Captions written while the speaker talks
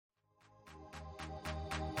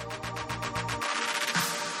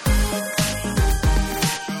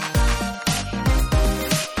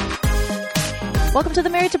Welcome to the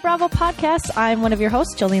Married to Bravo podcast. I'm one of your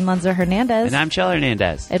hosts, Jolene Lunzer Hernandez. And I'm Chell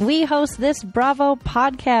Hernandez. And we host this Bravo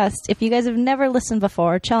podcast. If you guys have never listened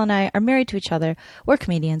before, Chell and I are married to each other. We're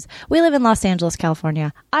comedians. We live in Los Angeles,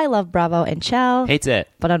 California. I love Bravo, and Chell hates it.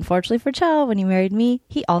 But unfortunately for Chell, when he married me,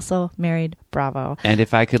 he also married Bravo. And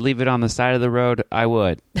if I could leave it on the side of the road, I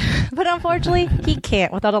would. But unfortunately, he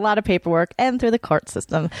can't without a lot of paperwork and through the court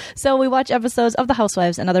system. So we watch episodes of The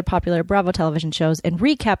Housewives and other popular Bravo television shows and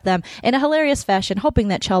recap them in a hilarious fashion, hoping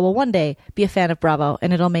that Chell will one day be a fan of Bravo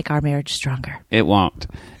and it'll make our marriage stronger. It won't.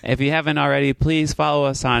 If you haven't already, please follow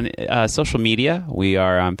us on social media. We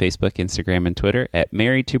are on Facebook, Instagram, and Twitter at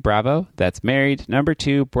Married to Bravo. That's Married, number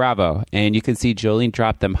 2, Bravo. And you can see Jolene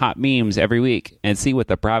drop them hot memes every week and see what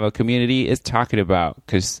the Bravo community is talking about,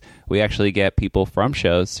 because we actually get people from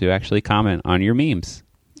shows to actually comment on your memes.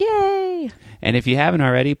 Yay! And if you haven't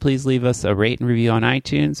already, please leave us a rate and review on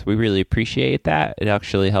iTunes. We really appreciate that. It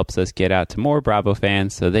actually helps us get out to more Bravo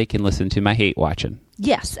fans so they can listen to my hate watching.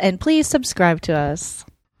 Yes, and please subscribe to us.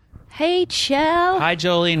 Hey, Chell. Hi,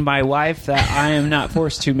 Jolene, my wife that I am not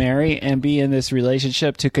forced to marry and be in this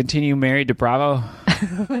relationship to continue married to Bravo.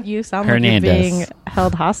 You sound Hernandez. like you're being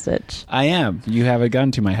held hostage. I am. You have a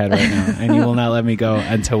gun to my head right now, and you will not let me go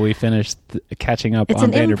until we finish catching up It's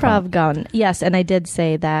on an Vanderpump. improv gun. Yes, and I did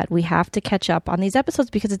say that we have to catch up on these episodes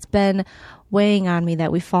because it's been weighing on me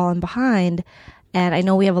that we've fallen behind. And I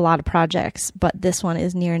know we have a lot of projects, but this one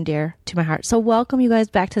is near and dear to my heart. So welcome you guys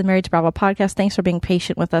back to the Married to Bravo podcast. Thanks for being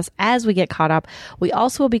patient with us as we get caught up. We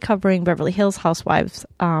also will be covering Beverly Hills Housewives,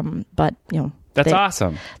 but, you know. That's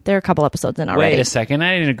awesome. There are a couple episodes in already. Wait a second.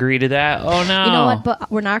 I didn't agree to that. Oh, no. You know what? But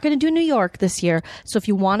we're not going to do New York this year. So if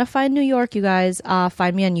you want to find New York, you guys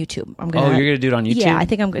find me on YouTube. You're going to do it on YouTube? Yeah, I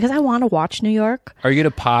think I'm because I want to watch New York. Are you going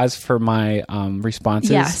to pause for my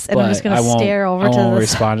responses? Yes, and I'm just going to stare over to this.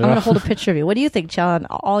 Respond I'm going to hold a picture of you. What do you think, Chell? And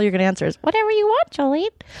all you're going to answer is whatever you want,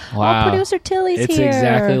 Jolene. Wow. Oh, producer Tilly's it's here. It's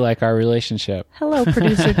exactly like our relationship. Hello,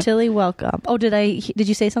 producer Tilly. Welcome. Oh, did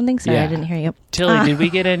you say something? Sorry, yeah. I didn't hear you. Tilly, did we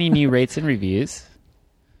get any new rates and reviews?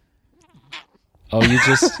 Oh,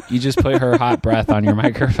 you just put her hot breath on your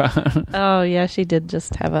microphone. Oh, yeah, she did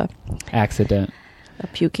just have a accident. A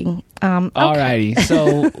puking. Alrighty,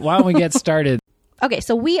 so why don't we get started? Okay,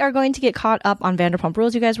 so we are going to get caught up on Vanderpump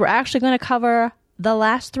Rules, you guys. We're actually going to cover the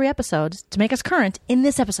last 3 episodes to make us current in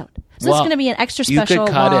this episode. So this is going to be an extra special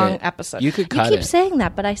long episode. You could cut it. You keep saying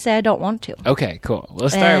that, but I say I don't want to. Okay, cool.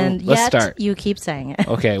 Let's start. You keep saying it.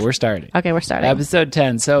 Okay, we're starting. Okay, we're starting. Episode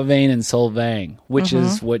 10, Sylvain and Solvang, which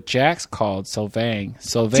is what Jax called Solvang.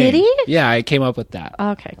 Did he? Yeah, I came up with that.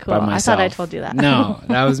 Okay, cool. I thought I told you that. No,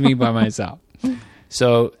 that was me by myself.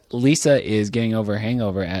 So Lisa is getting over a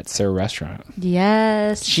hangover at Sir Restaurant.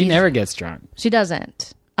 Yes. She never gets drunk. She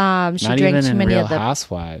doesn't. She Not drank even too in many Real of the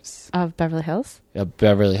Housewives of Beverly Hills.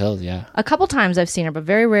 Beverly Hills, yeah. A couple times I've seen her, but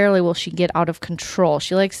very rarely will she get out of control.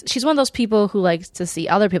 She's one of those people who likes to see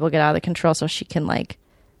other people get out of control, so she can manipulate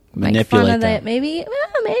make fun of them. that. Maybe.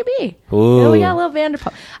 Ooh. You know, we got a little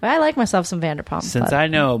Vanderpump. I like myself some Vanderpump. Since I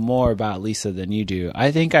know more about Lisa than you do,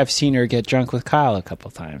 I think I've seen her get drunk with Kyle a couple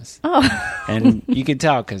times. Oh, and you can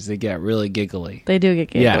tell because they get really giggly. They do get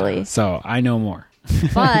giggly. Yeah, so I know more.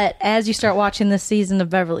 But as you start watching this season of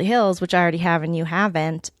Beverly Hills, which I already have and you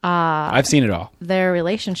haven't, I've seen it all. Their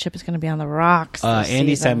relationship is going to be on the rocks.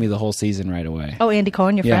 Andy sent me the whole season right away. Oh, Andy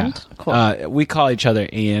Cohen, your friend? Cool. We call each other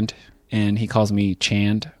and he calls me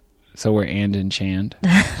Chand, so we're and Chand.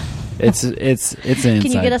 It's an inside.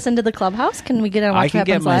 Can you get us into the clubhouse? Can we get on? I can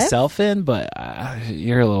get Live? myself in, but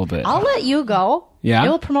you're a little bit. I'll let you go. Yeah,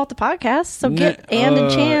 you'll promote the podcast. So get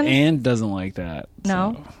and Chand. And doesn't like that.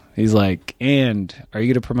 No. So. He's like, and are you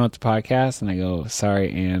going to promote the podcast? And I go,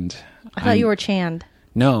 sorry, and. I thought you were Chand.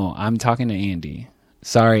 No, I'm talking to Andy.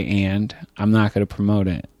 Sorry, and I'm not going to promote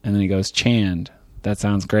it. And then he goes, Chand, that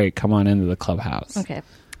sounds great. Come on into the clubhouse. Okay.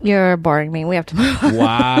 You're boring me. We have to move on.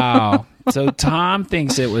 Wow. So Tom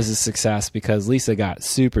thinks it was a success because Lisa got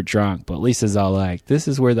super drunk, but Lisa's all like, this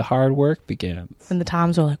is where the hard work begins. And the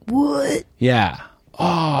Toms are like, what? Yeah.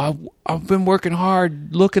 Oh, I've been working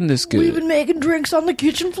hard looking this good. We've been making drinks on the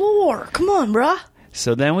kitchen floor. Come on, bruh.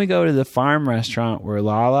 So then we go to the farm restaurant where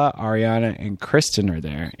Lala, Ariana, and Kristen are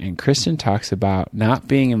there. And Kristen talks about not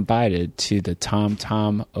being invited to the Tom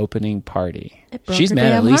Tom opening party. She's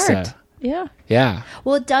mad at Lisa. Heart. Yeah. Yeah.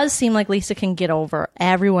 Well, it does seem like Lisa can get over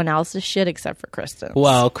everyone else's shit except for Kristen.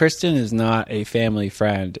 Well, Kristen is not a family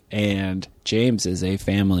friend, and James is a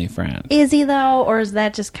family friend. Is he, though? Or is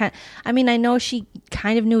that just kind of... I mean, I know she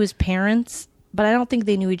kind of knew his parents, but I don't think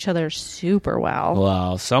they knew each other super well.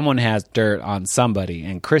 Well, someone has dirt on somebody,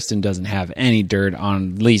 and Kristen doesn't have any dirt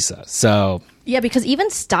on Lisa. So yeah, because even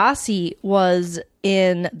Stassi was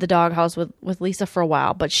in the doghouse with Lisa for a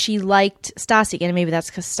while, but she liked Stassi, and maybe that's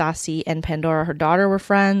because Stassi and Pandora, her daughter, were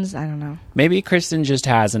friends. I don't know. Maybe Kristen just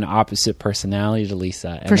has an opposite personality to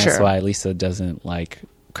Lisa, and that's why Lisa doesn't like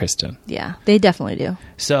Kristen. Yeah, they definitely do.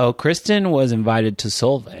 So Kristen was invited to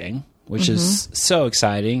Solvang, which is so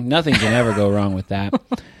exciting. Nothing can ever go wrong with that.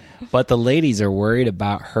 But the ladies are worried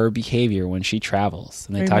about her behavior when she travels.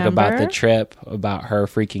 And they talk about the trip, about her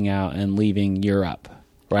freaking out and leaving Europe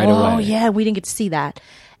right away. Oh, yeah, we didn't get to see that.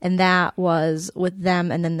 And that was with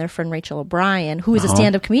them and then their friend Rachel O'Brien, who is a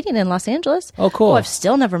stand-up comedian in Los Angeles. Oh, cool. Who I've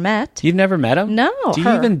still never met. You've never met him? No. Do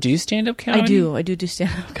you even do stand-up comedy? I do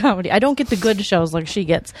stand-up comedy. I don't get the good shows like she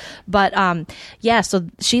gets. But, yeah, so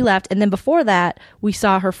she left. And then before that, we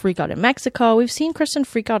saw her freak out in Mexico. We've seen Kristen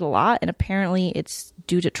freak out a lot, and apparently it's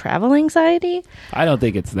due to travel anxiety. I don't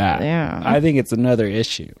think it's that. Yeah. I think it's another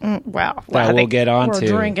issue. Well, that we'll get on we're to.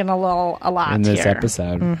 Drinking a lot in this here.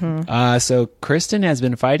 episode. So Kristen has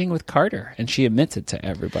been fighting with Carter, and she admits it to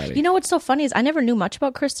everybody. You know what's so funny is I never knew much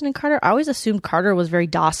about Kristen and Carter. I always assumed Carter was very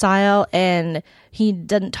docile and he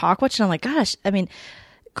didn't talk much. And I'm like, gosh, I mean,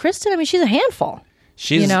 Kristen, she's a handful.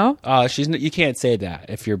 She's, you know, you can't say that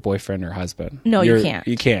if you're boyfriend or husband. No, you can't.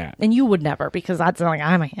 You can't, and you would never, because that's not like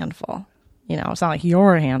I'm a handful. You know, it's not like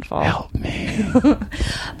you're a handful. Help me.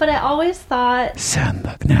 But I always thought, send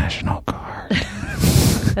the National Guard.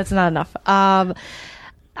 That's not enough.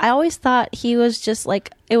 I always thought he was just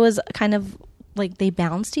like, it was kind of like they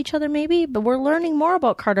balanced each other maybe, but we're learning more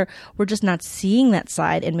about Carter. We're just not seeing that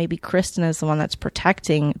side, and maybe Kristen is the one that's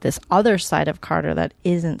protecting this other side of Carter that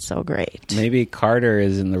isn't so great. Maybe Carter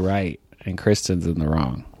is in the right and Kristen's in the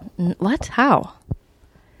wrong. What? How?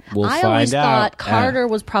 We'll I find always out. thought Carter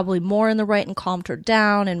was probably more in the right and calmed her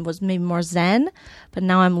down and was maybe more zen, but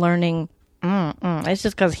now I'm learning it's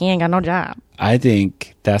just because he ain't got no job. I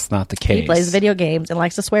think that's not the case. He plays video games and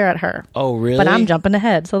likes to swear at her. Oh, really? But I'm jumping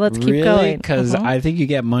ahead, so let's keep going. Because I think you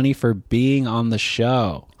get money for being on the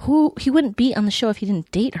show. He wouldn't be on the show if he didn't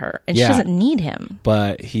date her, and she doesn't need him.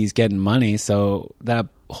 But he's getting money, so that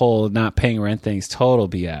whole not paying rent thing's total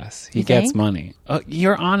BS. He gets money.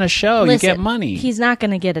 You're on a show. Listen, you get money. He's not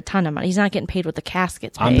going to get a ton of money. He's not getting paid what the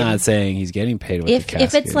casket's paid. I'm not saying he's getting paid what the casket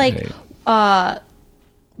if it's like, paid.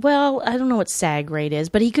 Well, I don't know what SAG rate is,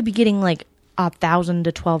 but he could be getting like $1,000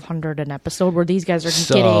 to $1,200 an episode, where these guys are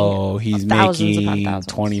getting so he's thousands making upon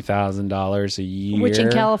thousands. $20,000 a year. Which in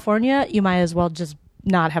California, you might as well just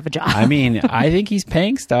not have a job. I mean, I think he's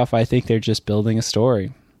paying stuff. I think they're just building a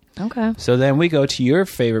story. Okay. So then we go to your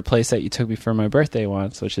favorite place that you took me for my birthday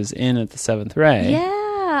once, which is Inn at the Seventh Ray.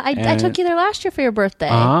 Yeah, I took you there last year for your birthday.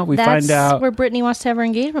 We find out where Brittany wants to have her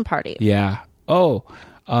engagement party. Yeah. Oh,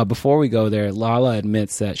 before we go there, Lala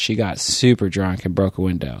admits that she got super drunk and broke a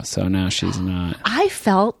window. So now she's not. I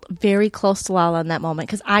felt very close to Lala in that moment,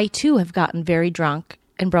 because I too have gotten very drunk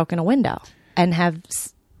and broken a window and have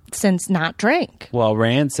since not drank. Well,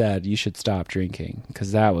 Rand said you should stop drinking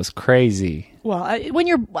because that was crazy. Well, I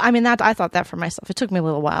thought that for myself. It took me a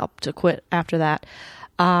little while to quit after that.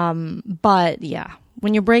 But yeah,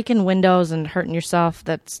 when you're breaking windows and hurting yourself,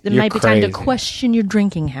 it might be time to question your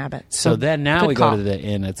drinking habits. So then now we go to the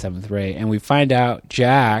Inn at 7th Ray, and we find out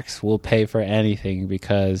Jax will pay for anything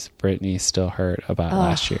because Brittany's still hurt about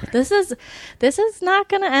last year. This is not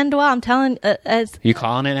going to end well. I'm telling. You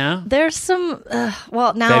calling it now? There's some. Now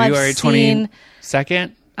February I've seen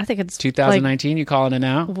 22nd. I think it's 2019. You calling it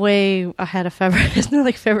now? Way ahead of February. Isn't it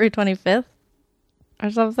like February 25th? Or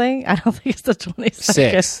something? I don't think it's the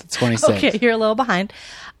 22nd. It's 26th. Okay, you're a little behind.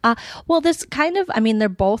 Well, this kind of, they're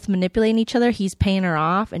both manipulating each other. He's paying her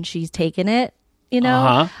off and she's taking it, you know?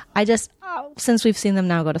 Uh-huh. I just, since we've seen them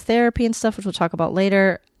now go to therapy and stuff, which we'll talk about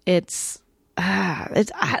later, they got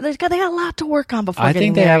a lot to work on before I getting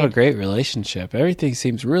think they married. have a great relationship. Everything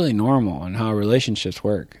seems really normal in how relationships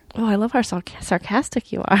work. Oh, I love how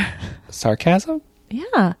sarcastic you are. Sarcasm?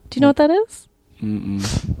 Yeah. Do you know what that is?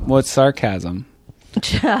 What's sarcasm?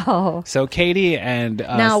 Joe. So Katie and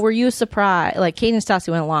now, were you surprised? Like, Katie and Stassi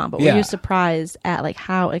went along, but were you surprised at like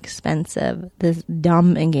how expensive this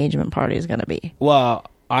dumb engagement party is going to be? Well,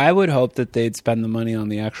 I would hope that they'd spend the money on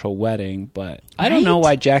the actual wedding, but I don't know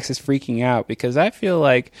why Jax is freaking out, because I feel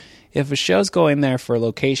like if a show's going there for a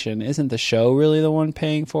location, isn't the show really the one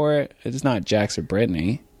paying for it? It's not Jax or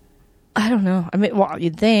Brittany. I don't know.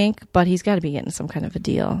 You'd think, but he's got to be getting some kind of a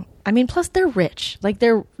deal. Plus they're rich. Like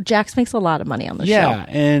Jax makes a lot of money on the show. Yeah,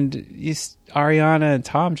 and Ariana and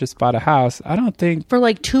Tom just bought a house. I don't think for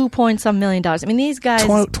like $2 million. I mean, these guys.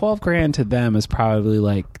 $12,000 to them is probably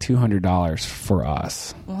like $200 for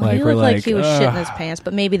us. Well, he looked like he was shitting his pants,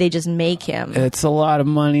 but maybe they just make him. It's a lot of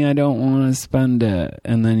money. I don't want to spend it,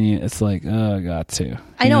 and then it's like, oh, I got to.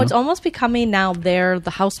 I know it's almost becoming now they're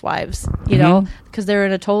the housewives, you know, because they're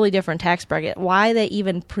in a totally different tax bracket. Why they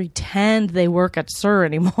even pretend they work at SUR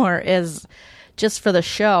anymore is just for the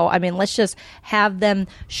show. I mean, let's just have them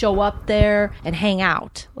show up there and hang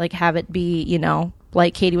out. Like, have it be, you know,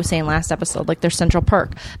 like Katie was saying last episode, like their central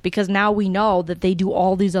perk. Because now we know that they do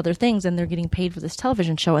all these other things and they're getting paid for this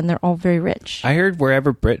television show and they're all very rich. I heard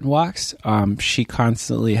wherever Britton walks, she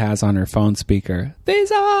constantly has on her phone speaker, "These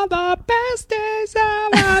are the best days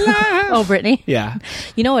of our life." Oh, Brittany? Yeah.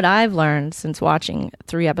 You know what I've learned since watching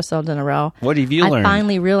 3 episodes in a row? What have you learned? I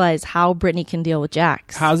finally realized how Brittany can deal with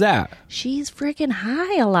Jax. How's that? She's freaking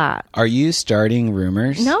high a lot. Are you starting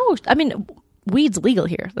rumors? No. I mean, weed's legal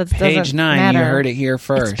here. That page 9, matter. You heard it here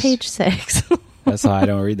first. It's page 6. That's why I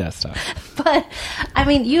don't read that stuff. But, I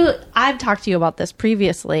mean, I've talked to you about this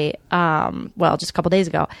previously, just a couple days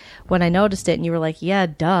ago, when I noticed it, and you were like, yeah,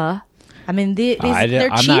 duh. I mean, they're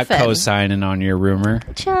I'm not co-signing on your rumor.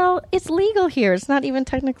 Child, it's legal here. It's not even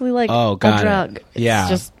technically like a drug. Yeah. It's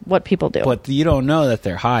just what people do. But you don't know that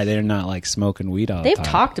they're high. They're not like smoking weed all the time. They've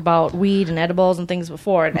talked about weed and edibles and things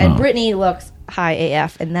before. And Brittany looks high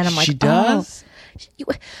AF. And then I'm like, she does?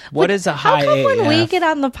 What is a high AF? How come when we get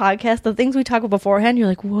on the podcast, the things we talk about beforehand, you're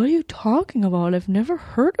like, what are you talking about? I've never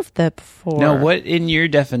heard of that before. No, what in your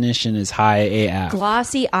definition is high AF?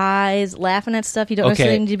 Glossy eyes, laughing at stuff you don't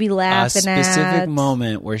necessarily need to be laughing at. A specific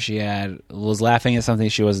moment where she was laughing at something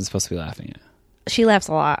she wasn't supposed to be laughing at. She laughs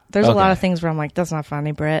a lot. There's a lot of things where I'm like, that's not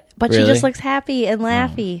funny, Britt. But really? She just looks happy and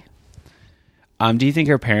laughy. Do you think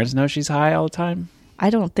her parents know she's high all the time? I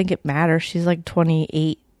don't think it matters. She's like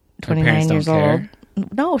 28, 29 years old.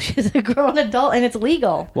 No, she's a grown adult and it's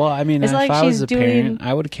legal. Well, I mean, if I was a parent,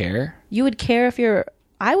 I would care. You would care if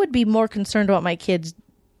I would be more concerned about my kids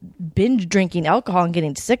binge drinking alcohol and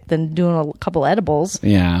getting sick than doing a couple edibles.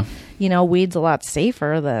 Yeah. You know, weed's a lot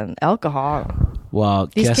safer than alcohol. Well,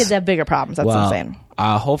 these kids have bigger problems. That's what I'm saying.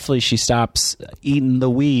 Hopefully she stops eating the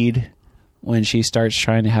weed when she starts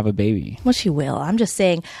trying to have a baby. Well, she will. I'm just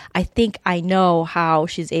saying, I think I know how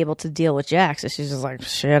she's able to deal with Jax. So she's just like,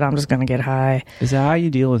 shit, I'm just going to get high. Is that how you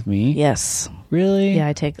deal with me? Yes. Really? Yeah,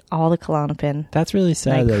 I take all the Klonopin. That's really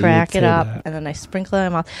sad. I crack it up, and then I sprinkle it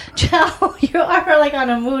in my mouth. Joe, you are like on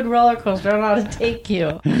a mood roller coaster. I don't know how to take you.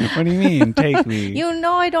 What do you mean, take me? You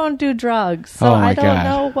know I don't do drugs, so I don't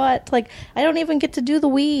know what. Like, I don't even get to do the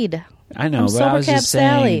weed. I know, but I was just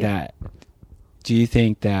saying that. Do you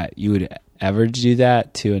think that you would ever do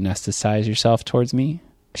that to anesthetize yourself towards me?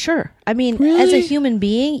 Sure. I mean, as a human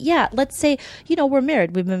being, yeah, let's say, we're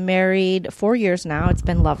married. We've been married 4 years now. It's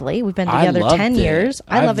been lovely. We've been together 10 years.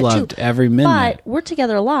 I love it too. I've loved every minute. But we're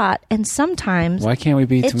together a lot, and sometimes why can't we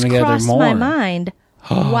be together more? It's crossed my mind,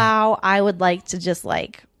 wow, I would like to just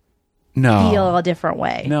feel a different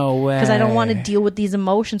way. No way. Because I don't want to deal with these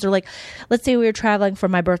emotions. Or like, let's say we were traveling for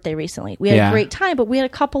my birthday recently. We had a great time, but we had a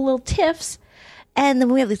couple little tiffs. And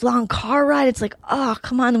then we have these long car rides. It's like, oh,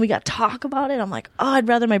 come on. Then we got to talk about it. I'm like, oh, I'd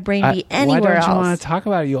rather my brain be anywhere else. Why don't you want to talk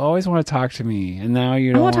about it? You always want to talk to me. And now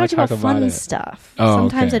you don't want to talk about fun stuff. Oh,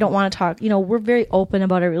 sometimes I don't want to talk. We're very open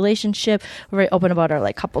about our relationship. We're very open about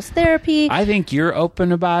our couples therapy. I think you're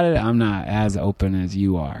open about it. I'm not as open as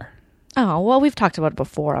you are. Oh, well, we've talked about it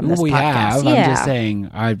before on this podcast. We have. Yeah. I'm just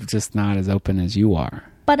saying I'm just not as open as you are.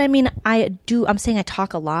 But I mean, I'm saying I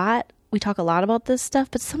talk a lot. We talk a lot about this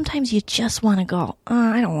stuff, but sometimes you just want to go,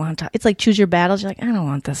 I don't want to. It's like choose your battles. You're like, I don't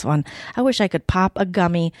want this one. I wish I could pop a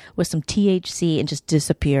gummy with some THC and just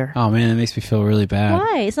disappear. Oh, man, it makes me feel really bad.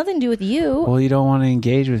 Why? It's nothing to do with you. Well, you don't want to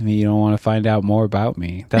engage with me. You don't want to find out more about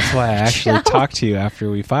me. That's why I actually talk to you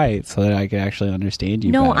after we fight so that I can actually understand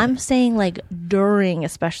you better. I'm saying during,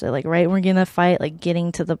 especially right when we're getting a fight,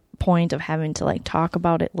 getting to the point of having to talk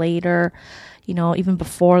about it later. Even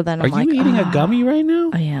before then, I'm Are you eating a gummy right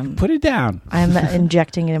now? I am. Put it down. I'm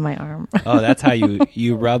injecting it in my arm. Oh, that's how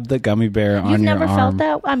you rub the gummy bear on your arm. You've never felt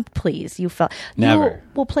that? Please, you felt. Never.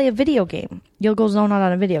 We'll play a video game. You'll go zone out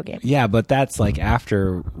on a video game. Yeah, but that's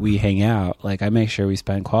after we hang out. I make sure we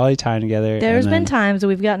spend quality time together. There's been times that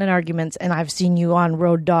we've gotten in arguments, and I've seen you on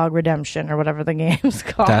Road Dog Redemption or whatever the game's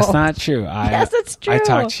called. That's not true. Yes, it's true. I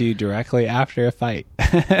talk to you directly after a fight.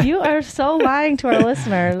 You are so lying to our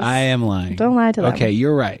listeners. I am lying. Don't lie to them. Okay,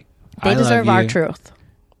 you're right. They deserve our truth.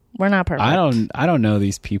 We're not perfect. I don't know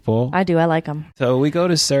these people. I do. I like them. So we go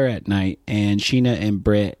to SUR at night, and Sheena and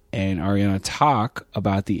Britt and Ariana talk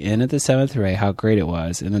about the end of the 7th ray, how great it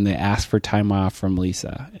was, and then they ask for time off from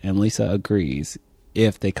Lisa, and Lisa agrees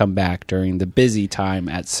if they come back during the busy time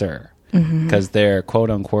at SUR, because they're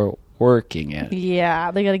quote-unquote working it.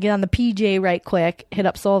 Yeah, they got to get on the PJ right quick, hit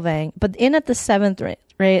up Solvang. But the inn at the 7th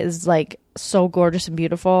ray is like so gorgeous and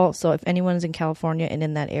beautiful, so if anyone's in California and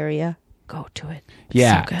in that area, go to it.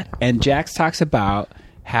 It's so good. And Jax talks about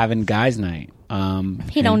having guys' night.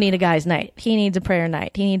 He don't need a guy's night. He needs a prayer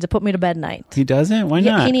night. He needs a put me to bed night. He doesn't? Why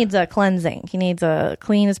not? He needs a cleansing. He needs a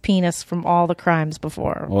clean his penis from all the crimes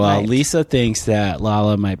before. Well, night. Lisa thinks that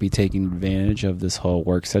Lala might be taking advantage of this whole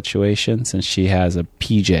work situation since she has a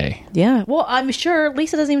PJ. Yeah. Well, I'm sure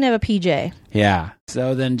Lisa doesn't even have a PJ. Yeah.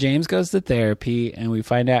 So then James goes to therapy, and we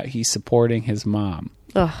find out he's supporting his mom.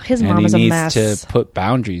 Ugh, his mom is a mess. And he needs to put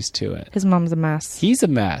boundaries to it. His mom's a mess. He's a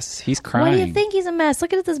mess. He's crying. Why do you think he's a mess?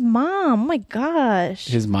 Look at this mom. Oh my gosh.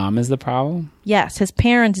 His mom is the problem? Yes, his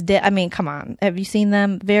parents did. I mean, come on. Have you seen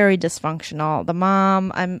them? Very dysfunctional. The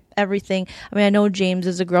mom, everything. I mean, I know James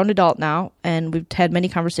is a grown adult now, and we've had many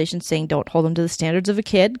conversations saying don't hold him to the standards of a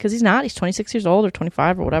kid, because he's not. He's 26 years old or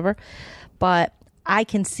 25 or whatever. But I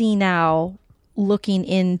can see now, looking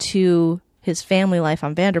into his family life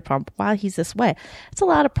on Vanderpump, while he's this way, it's a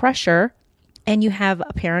lot of pressure. And you have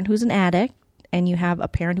a parent who's an addict, and you have a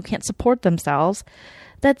parent who can't support themselves.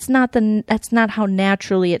 That's not how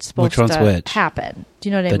naturally it's supposed to happen. Do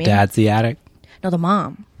you know what I mean? The dad's the addict? No, the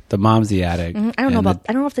mom. The mom's the addict. I don't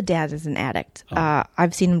know if the dad is an addict.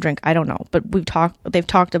 I've seen him drink. I don't know, but they've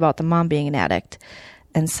talked about the mom being an addict.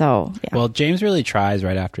 And so, yeah. Well, James really tries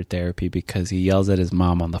right after therapy because he yells at his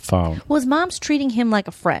mom on the phone. Well, his mom's treating him like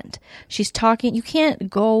a friend. She's talking. You can't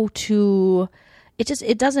go to...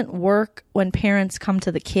 It doesn't work when parents come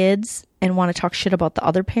to the kids and want to talk shit about the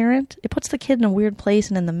other parent. It puts the kid in a weird place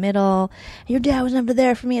and in the middle. Your dad was never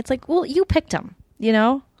there for me. It's like, well, you picked him, you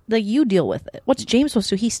know? Like, you deal with it. What's James supposed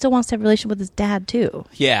to do? He still wants to have a relationship with his dad, too.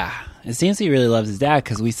 Yeah. It seems he really loves his dad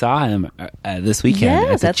because we saw him this weekend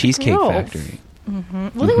at the Cheesecake Factory.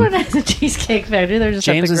 Mm-hmm. Well, they weren't at the Cheesecake Factory. They're just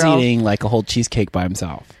James at the was grill. eating like a whole cheesecake by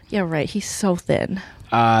himself. Yeah, right. He's so thin.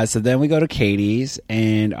 So then we go to Katie's,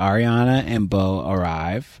 and Ariana and Bo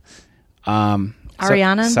arrive. Ariana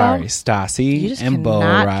and Bo? Sorry, Stassi and Bo arrive. You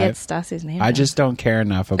just cannot get Stassi's name. I just don't care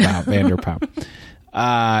enough about Vanderpump.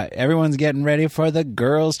 Everyone's getting ready for the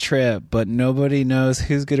girls' trip, but nobody knows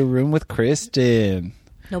who's going to room with Kristen.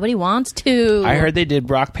 Nobody wants to. I heard they did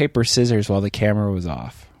rock, paper, scissors while the camera was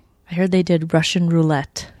off. I heard they did Russian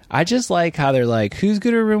roulette. I just like how they're like, who's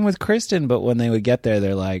going to room with Kristen? But when they would get there,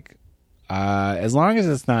 they're like, as long as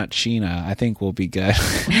it's not Sheena, I think we'll be good.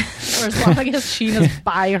 Or as long as Sheena's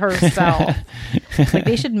by herself. Like,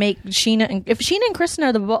 they should make Sheena and... If Sheena and Kristen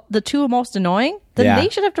are the two most annoying, then they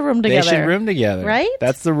should have to room together. They should room together. Right?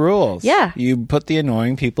 That's the rules. Yeah. You put the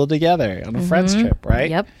annoying people together on a friends trip, right?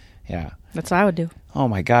 Yep. Yeah. That's what I would do. Oh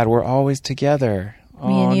my God, we're always together.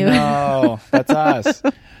 Me and you. No, that's us.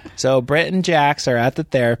 So Britt and Jax are at the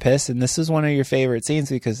therapist, and this is one of your favorite scenes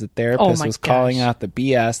because the therapist was calling out the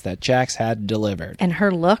BS that Jax had delivered. And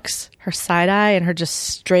her looks, her side eye, and her just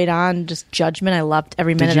straight on, just judgment. I loved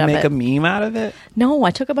every minute of it. Did you make a meme out of it? No,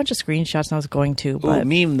 I took a bunch of screenshots and I was going to. But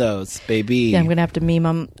meme those, baby. Yeah, I'm going to have to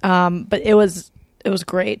meme them. But it was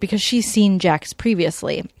great because she's seen Jax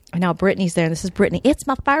previously. And now Brittany's there, and this is Brittany. It's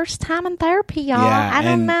my first time in therapy, y'all. Yeah, I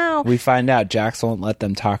don't know. We find out Jax won't let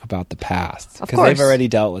them talk about the past. Of course. Because they've already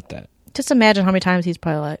dealt with it. Just imagine how many times he's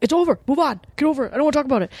probably like, it's over, move on, get over it, I don't want to talk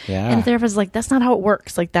about it. Yeah. And the therapist is like, that's not how it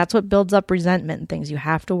works. Like, that's what builds up resentment and things. You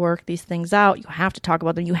have to work these things out. You have to talk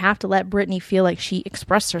about them. You have to let Brittany feel like she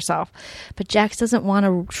expressed herself. But Jax doesn't want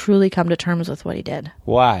to truly come to terms with what he did.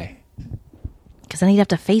 Why? Because then he'd have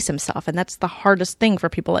to face himself, and that's the hardest thing for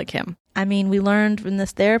people like him. I mean, we learned from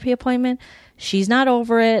this therapy appointment, she's not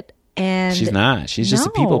over it. And she's not. She's just a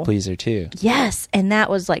people pleaser too. Yes, and that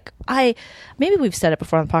was like maybe we've said it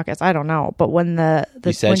before on the podcast. I don't know, but when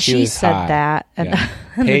she said that, and,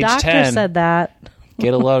 and the doctor 10. said that,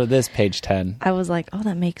 get a load of this, page 10. I was like, oh,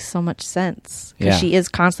 that makes so much sense because she is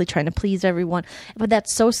constantly trying to please everyone. But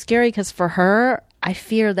that's so scary because for her, I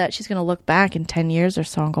fear that she's going to look back in 10 years or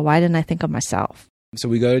so and go, why didn't I think of myself? So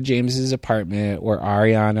we go to James's apartment where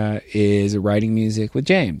Ariana is writing music with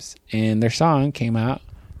James, and their song came out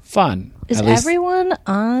fun. Is everyone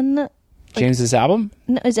on James's album?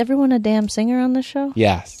 No, is everyone a damn singer on this show?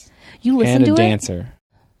 Yes. You listen to it? And a dancer.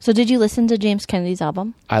 So did you listen to James Kennedy's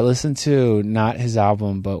album? I listened to not his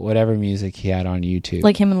album, but whatever music he had on YouTube.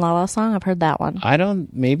 Like him and Lala's song? I've heard that one.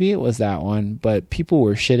 Maybe it was that one, but people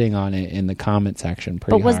were shitting on it in the comment section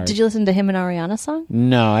pretty hard. Did you listen to him and Ariana's song?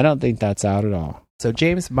 No, I don't think that's out at all. So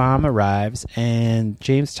James' mom arrives, and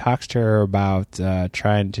James talks to her about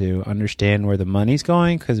trying to understand where the money's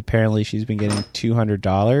going, because apparently she's been getting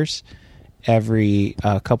 $200 every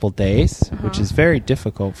couple days, which is very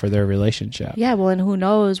difficult for their relationship. Yeah, well, and who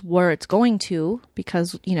knows where it's going to,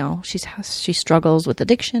 because, you know, she struggles with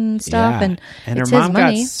addiction and stuff, Yeah. and her it's mom his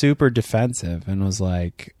money. got super defensive and was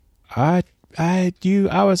like, I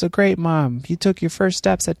was a great mom. You took your first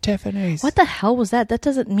steps at Tiffany's. What the hell was that? That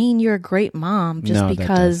doesn't mean you're a great mom just No, that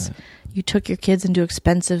because doesn't. you took your kids into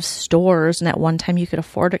expensive stores and at one time you could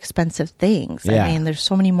afford expensive things. Yeah. I mean, there's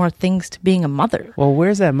so many more things to being a mother. Well,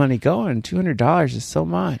 where's that money going? $200 is so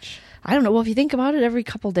much. I don't know. Well, if you think about it, every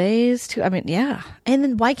couple days, too. I mean, yeah. And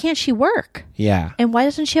then why can't she work? Yeah. And why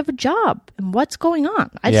doesn't she have a job? And what's going on?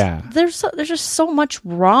 Yeah. There's just so much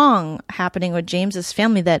wrong happening with James's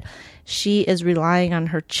family that she is relying on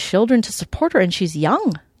her children to support her, and she's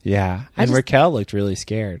young. Yeah. And Raquel looked really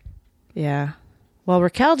scared. Yeah. Well,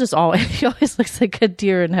 Raquel she always looks like a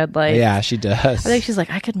deer in headlights. Yeah, she does. I think she's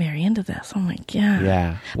like, I could marry into this. I'm like, yeah.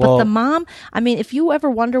 Yeah. But Well, the mom, I mean, if you ever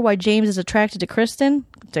wonder why James is attracted to Kristen,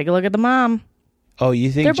 take a look at the mom. oh,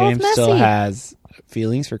 you think They're both James still messy. has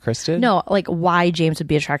feelings for Kristen? No, like why James would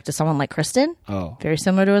be attracted to someone like Kristen. Oh, Very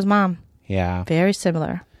similar to his mom. yeah. Very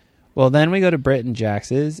similar. Well, then we go to Britt and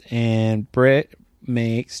Jax's, and Britt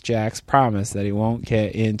makes Jax promise that he won't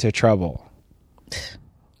get into trouble.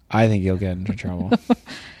 I think he'll get into trouble.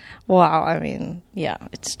 Well, I mean, yeah,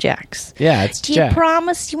 it's Jax. Yeah, it's Do you Jax.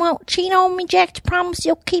 promise you won't cheat on me, Jax? Promise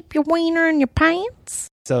you'll keep your wiener in your pants?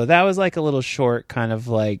 So that was like a little short, kind of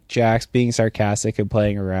like Jax being sarcastic and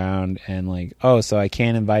playing around, and like, oh, so I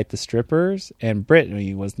can't invite the strippers? And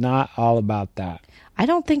Brittany was not all about that. I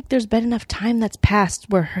don't think there's been enough time that's passed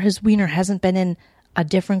where his wiener hasn't been in a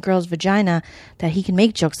different girl's vagina that he can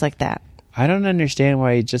make jokes like that. I don't understand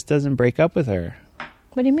why he just doesn't break up with her.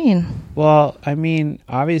 What do you mean? Well, I mean,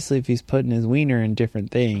 obviously, if he's putting his wiener in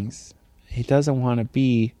different things, he doesn't want to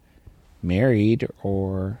be married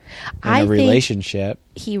or in I a think relationship.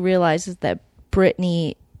 He realizes that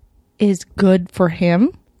Brittany is good for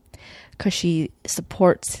him because she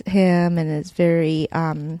supports him and is very,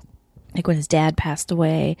 like when his dad passed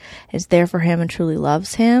away, is there for him and truly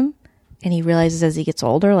loves him. And he realizes as he gets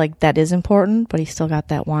older, like that is important, but he's still got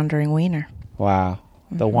that wandering wiener. Wow.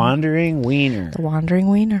 The wandering wiener. The wandering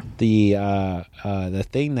wiener. The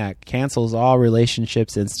thing that cancels all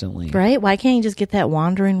relationships instantly. Right? Why can't you just get that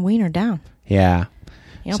wandering wiener down? Yeah.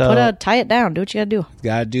 You know, So- tie it down. Do what you gotta do.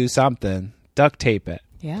 Got to do something. Duct tape it.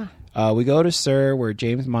 Yeah. We go to Sir, where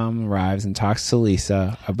James' mom arrives and talks to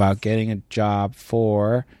Lisa about getting a job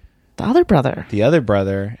for The other brother. the other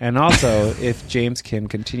brother, and also if James can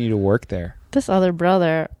continue to work there. This other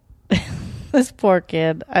brother, this poor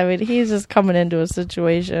kid. I mean, he's just coming into a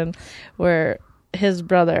situation where his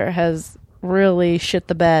brother has really shit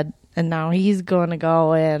the bed, and now he's going to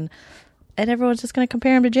go in, and everyone's just going to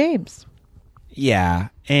compare him to James. Yeah,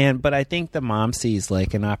 but I think the mom sees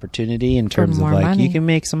like an opportunity in terms of more like money. you can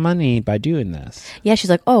make some money by doing this. Yeah, she's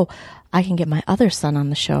like, oh, I can get my other son on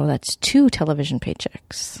the show. That's 2 television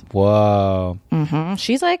paychecks. Whoa.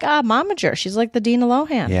 She's like a momager. She's like the Dina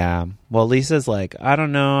Lohan. Yeah. Well, Lisa's like, I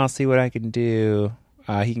don't know. I'll see what I can do.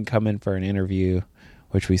 He can come in for an interview,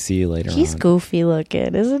 which we see later He's on. goofy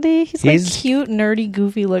looking, isn't he? He's like cute, nerdy,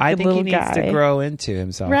 goofy looking I think little he needs guy. to grow into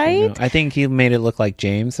himself. you Right? know? I think he made it look like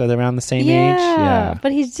James, so they're around the same age. Yeah, Yeah.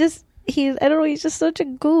 but I don't know, he's just such a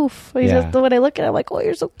goof. He's Yeah. just, when I look at him, I'm like, oh,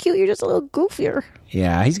 you're so cute. You're just a little goofier.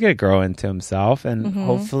 Yeah, he's going to grow into himself, and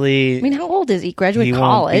hopefully I mean, how old is he? Graduate he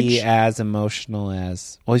college. won't be as emotional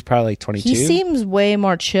as... Well, he's probably like 22. He seems way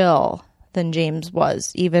more chill than James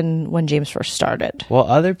was, even when James first started. Well,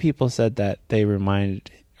 other people said that he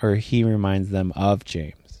reminds them of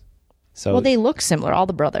James. So Well, they look similar. All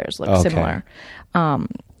the brothers look Okay. similar.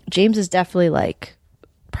 James is definitely like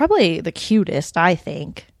probably the cutest, I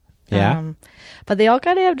think. Yeah. But they all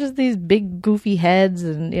kind of have just these big goofy heads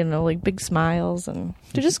and, you know, like big smiles, and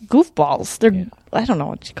they're just goofballs. They're, I don't know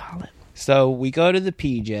what you call it. So we go to the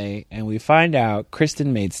PJ and we find out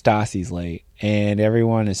Kristen made Stassi's late, and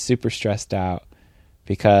everyone is super stressed out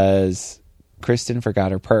because Kristen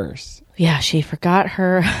forgot her purse. Yeah, she forgot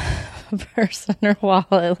her purse and her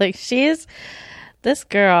wallet. Like, this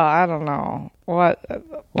girl, I don't know what's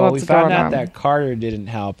Well, we found going out on. that Carter didn't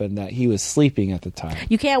help and that he was sleeping at the time.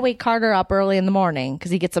 You can't wake Carter up early in the morning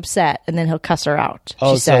because he gets upset and then he'll cuss her out.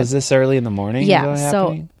 Oh, she so said. is this early in the morning? Yeah, is what so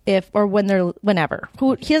happening? whenever.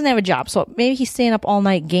 He doesn't have a job, so maybe he's staying up all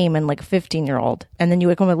night gaming like a 15-year-old, and then you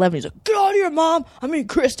wake him at 11, he's like, get out of here, Mom! I mean,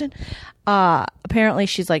 Kristen! Apparently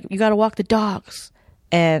she's like, you gotta walk the dogs.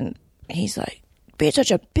 And he's like, be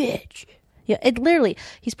such a bitch. Yeah, it literally.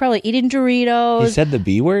 He's probably eating Doritos. He said the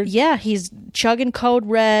B word? Yeah, he's chugging Code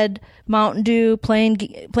Red, Mountain Dew, playing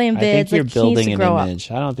vids. I think you're like, building an an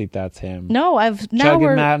image. I don't think that's him. No,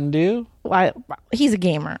 Chugging Mountain Dew? He's a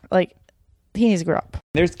gamer. Like, he needs to grow up.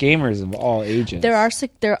 There's gamers of all ages.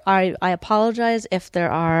 I apologize if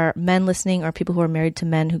there are men listening or people who are married to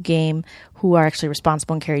men who game who are actually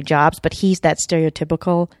responsible and carry jobs, but he's that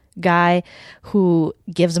stereotypical guy who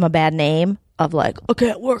gives them a bad name of like, I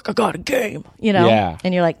can't work, I got a game, you know? Yeah.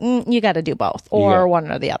 And you're like, you got to do both or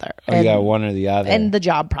one or the other. You got one or the other. And the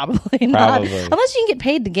job probably not. Unless you can get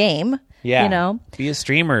paid the game, you know? Be a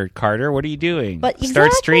streamer, Carter. What are you doing? But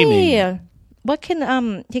Start streaming. What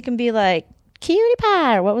can, he can be like, Cutie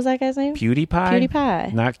Pie. What was that guy's name? PewDiePie?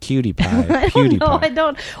 PewDiePie. Not Cutie Pie. I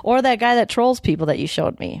don't. Or that guy that trolls people that you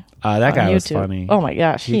showed me. That guy YouTube. was funny. Oh my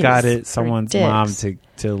gosh. He got it. Someone's mom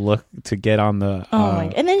to get on the. Oh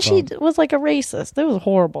my! And then she was like a racist. That was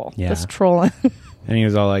horrible. Yeah. Just trolling. And he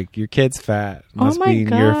was all like, "Your kid's fat. Must mean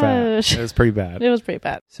you're fat." It was pretty bad. It was pretty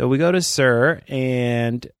bad. So we go to Sir,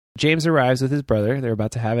 and James arrives with his brother. They're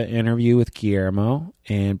about to have an interview with Guillermo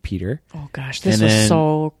and Peter. Oh gosh, this was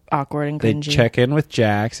so awkward and cringy. They check in with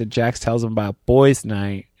Jax, and Jax tells them about boys'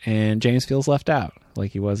 night, and James feels left out,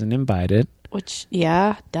 like he wasn't invited. Which,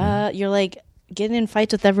 yeah, duh. You're like getting in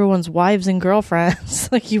fights with everyone's wives and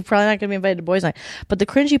girlfriends. Like, you're probably not going to be invited to boys' night. But the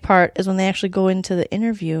cringy part is when they actually go into the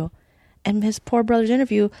interview, and his poor brother's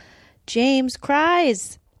interview, James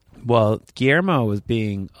cries. Well, Guillermo was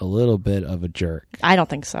being a little bit of a jerk. I don't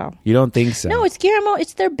think so. You don't think so? No, it's Guillermo.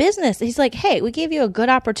 It's their business. He's like, hey, we gave you a good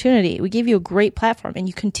opportunity. We gave you a great platform, and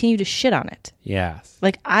you continue to shit on it. Yes.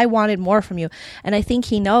 Like, I wanted more from you. And I think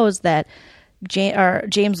he knows that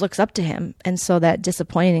James looks up to him, and so that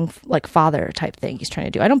disappointing, like, father type thing he's trying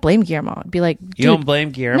to do. I don't blame Guillermo. I'd be like, you don't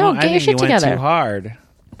blame Guillermo? No, get your shit he went together. too hard.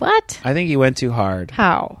 What? I think he went too hard.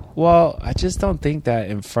 How? Well, I just don't think that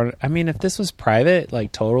in front. I mean, if this was private,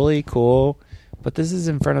 like, totally cool, but this is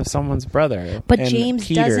in front of someone's brother. But and James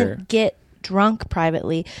Peter doesn't get drunk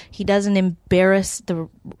privately. He doesn't embarrass the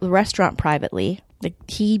restaurant privately. Like,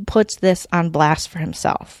 he puts this on blast for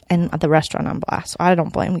himself and the restaurant on blast. So I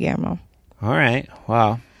don't blame Guillermo. All right.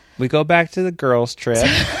 Wow. We go back to the girls' trip.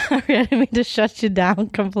 I didn't mean to shut you down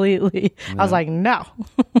completely. No. I was like, no.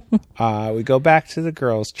 We go back to the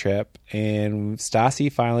girls' trip, and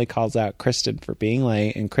Stassi finally calls out Kristen for being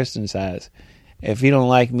late, and Kristen says, if you don't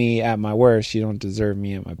like me at my worst, you don't deserve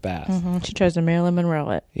me at my best. Mm-hmm. She tries to Marilyn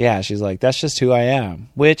Monroe it. Yeah, she's like, that's just who I am,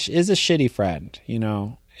 which is a shitty friend. You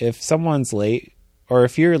know, if someone's late, or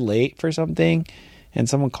if you're late for something and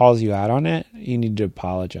someone calls you out on it, you need to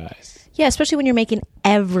apologize. Yeah, especially when you're making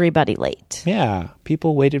everybody late. Yeah,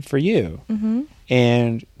 people waited for you. Mm-hmm.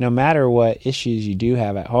 And no matter what issues you do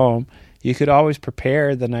have at home, you could always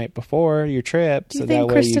prepare the night before your trip. Do you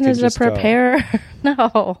think Kristen is a preparer?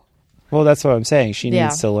 No. Well, that's what I'm saying. She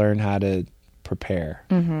needs to learn how to prepare.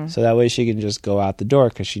 Mm-hmm. So that way she can just go out the door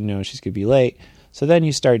because she knows she's going to be late. So then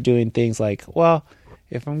you start doing things like, well,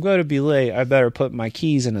 if I'm going to be late, I better put my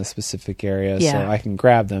keys in a specific area so I can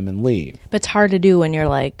grab them and leave. But it's hard to do when you're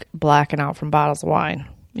like blacking out from bottles of wine.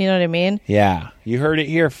 You know what I mean? Yeah. You heard it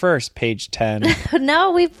here first, page 10.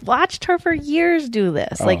 No, we've watched her for years do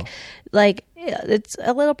this. Oh. Like it's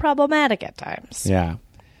a little problematic at times. Yeah.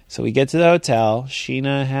 So we get to the hotel.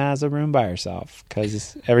 Sheena has a room by herself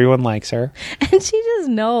because everyone likes her. And she just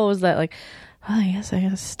knows that, like, oh, I guess I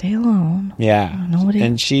gotta stay alone. Yeah.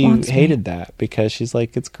 And she hated that because she's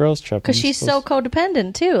like, it's girls' trip. Because she's so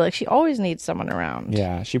codependent, too. Like, she always needs someone around.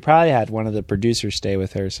 Yeah. She probably had one of the producers stay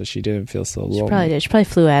with her so she didn't feel so lonely. She probably did. She probably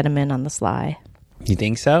flew Adam in on the sly. You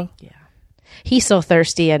think so? Yeah. He's so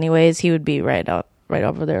thirsty anyways. He would be right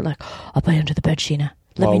over there like, I'll play under the bed, Sheena.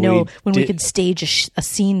 Let me know when we could stage a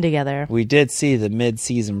scene together. We did see the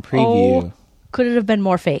mid-season preview. Oh, could it have been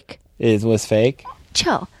more fake? It was fake?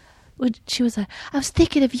 Chill. She was like, I was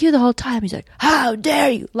thinking of you the whole time. He's like, how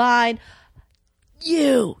dare you? Line.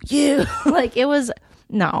 You. Like, it was,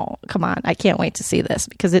 no, come on. I can't wait to see this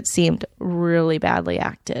because it seemed really badly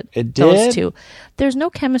acted. It did? Those two. There's no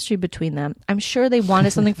chemistry between them. I'm sure they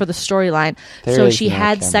wanted something for the storyline. So she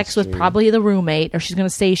had sex with probably the roommate, or she's going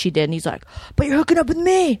to say she did. And he's like, but you're hooking up with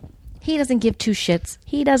me. He doesn't give two shits.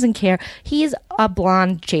 He doesn't care. He's a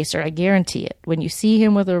blonde chaser. I guarantee it. When you see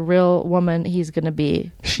him with a real woman, he's going to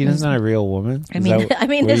be. She's not a real woman? I mean, what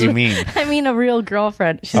do you mean? I mean a real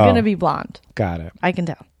girlfriend. She's going to be blonde. Got it. I can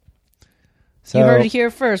tell. So, you heard it here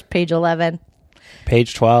first, page 11.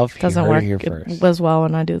 Page 12. Doesn't work as well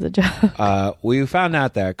when I do the job. We found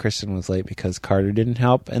out that Kristen was late because Carter didn't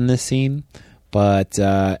help in this scene. But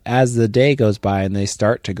as the day goes by and they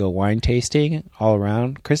start to go wine tasting all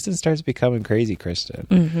around, Kristen starts becoming crazy Kristen.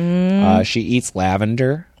 Mm-hmm. She eats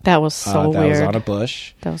lavender. That was so weird. That was on a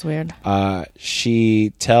bush. That was weird.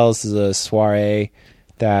 She tells the soiree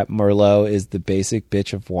that Merlot is the basic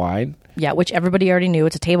bitch of wine. Yeah, which everybody already knew.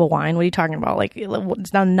 It's a table wine. What are you talking about? Like,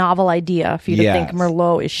 it's not a novel idea for you to think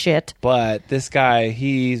Merlot is shit. But this guy,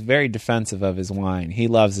 he's very defensive of his wine. He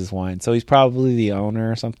loves his wine. So he's probably the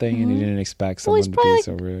owner or something, and he didn't expect someone to be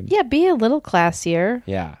so rude. Yeah, be a little classier.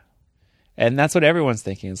 Yeah. And that's what everyone's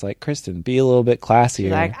thinking. It's like, Kristen, be a little bit classier.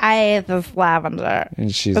 She's like, I ate this lavender.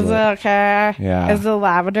 And she's is like, it okay? Yeah. Is it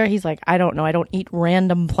lavender? He's like, I don't know. I don't eat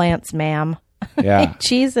random plants, ma'am. Yeah.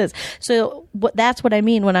 Jesus. So that's what I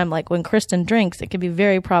mean when I'm like, when Kristen drinks, it can be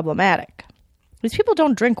very problematic. These people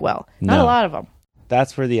don't drink well. Not a lot of them.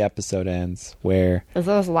 That's where the episode ends, where is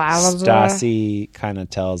this lavender? Stassi kind of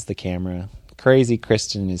tells the camera, crazy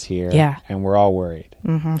Kristen is here. Yeah. And we're all worried.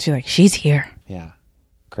 Mm-hmm. She's like, she's here. Yeah.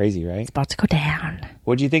 Crazy, right? It's about to go down.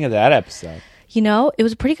 What do you think of that episode? You know, it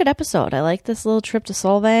was a pretty good episode. I like this little trip to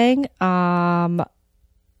Solvang.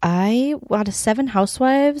 Out of 7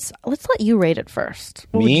 housewives, let's let you rate it first.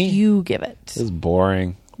 What would you give it? It was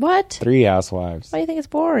boring. What? 3 housewives. Why do you think it's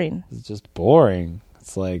boring? It's just boring.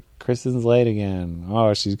 It's like, Kristen's late again.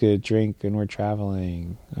 Oh, she's going to drink and we're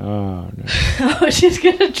traveling. Oh, no. Oh, she's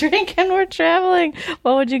going to drink and we're traveling.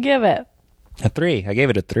 What would you give it? A 3. I gave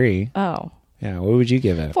it a 3. Oh. Yeah, what would you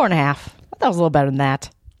give it? 4.5. I thought it was a little better than that.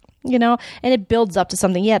 You know, and it builds up to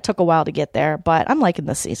something. Yeah, it took a while to get there, but I'm liking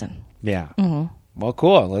this season. Yeah. Mm-hmm. Well,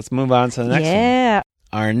 cool. Let's move on to the next one. Yeah.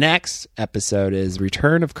 Our next episode is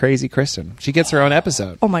Return of Crazy Kristen. She gets her own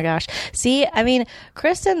episode. Oh my gosh. See, I mean,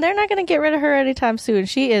 Kristen, they're not going to get rid of her anytime soon.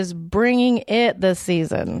 She is bringing it this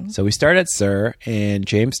season. So we start at SUR, and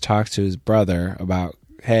James talks to his brother about,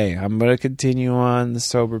 hey, I'm going to continue on the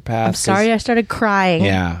sober path. I'm sorry I started crying.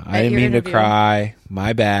 Yeah, I didn't mean to cry.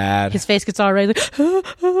 My bad. His face gets all red.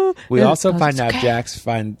 Like, we also find out Jax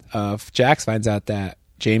finds out that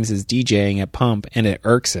James is DJing at Pump, and it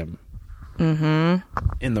irks him.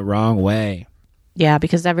 Mm-hmm. In the wrong way. Yeah,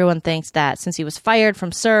 because everyone thinks that since he was fired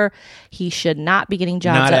from SUR, he should not be getting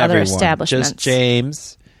jobs at other establishments. Just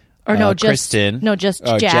James. Or no, Kristen. Just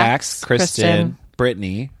Jax, Kristen,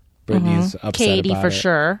 Brittany. Brittany's upset Katie about for it.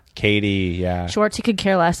 Sure. Katie, yeah. Schwartz, he could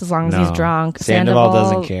care less as long as he's drunk. Sandoval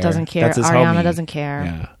doesn't care. That's his Ariana homie. Doesn't care.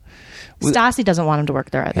 Yeah. Stassi doesn't want him to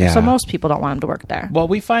work there either. Yeah. So most people don't want him to work there. Well,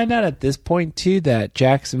 we find out at this point, too, that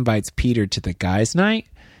Jax invites Peter to the guys' night.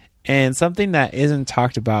 And something that isn't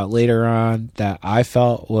talked about later on that I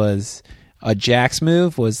felt was a Jax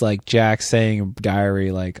move was like Jax saying in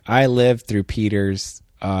diary, like, I lived through Peter's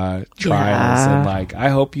trials. And like, I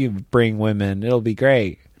hope you bring women. It'll be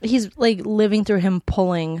great. He's like living through him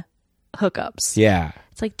pulling hookups. Yeah.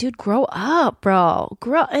 It's like, dude, grow up, bro.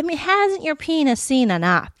 I mean, hasn't your penis seen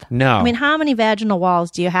enough? No. I mean, how many vaginal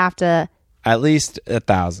walls do you have to at least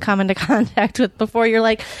 1,000 come into contact with before you're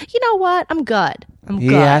like, you know what? I'm good. He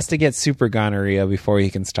has to get super gonorrhea before he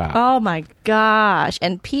can stop. Oh my gosh.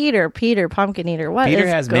 And Peter Pumpkin Eater. Peter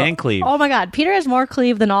has man cleave. Oh my God. Peter has more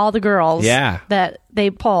cleave than all the girls that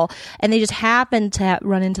they pull. And they just happen to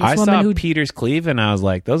run into this woman I saw who Peter's cleave and I was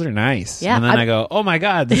like, those are nice. Yeah, and then I go, oh my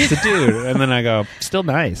God, this is a dude. And then I go, still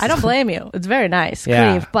nice. I don't blame you. It's very nice.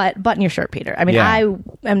 Yeah. Cleave, but button your shirt, Peter. I mean, I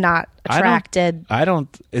am not attracted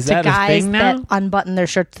is to that guys a thing now? that unbutton their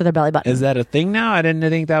shirts to their belly button. Is that a thing now? I didn't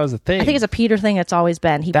think that was a thing. I think it's a Peter thing. It's always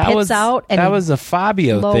been. He pits out and that was a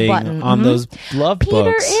Fabio thing button. on those love books.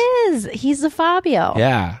 Peter is. He's a Fabio.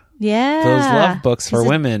 Yeah. Yeah. Those love books for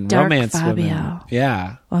women, romance Fabio. women.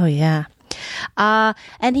 Yeah. Oh, yeah.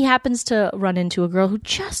 And he happens to run into a girl who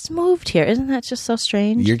just moved here. Isn't that just so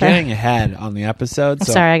strange? You're getting ahead on the episode.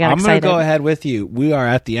 So sorry, I got excited. I'm going to go ahead with you. We are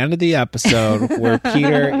at the end of the episode where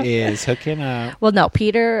Peter is hooking up. Well, no,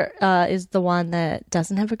 Peter is the one that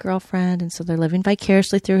doesn't have a girlfriend, and so they're living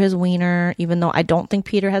vicariously through his wiener, even though I don't think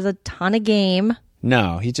Peter has a ton of game.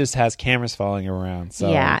 No, he just has cameras following him around.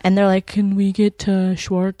 So. Yeah, and they're like, can we get to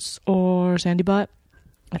Schwartz or Sandy Butt?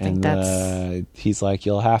 I think that's... he's like,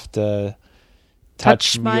 you'll have to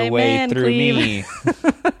touch your way through me.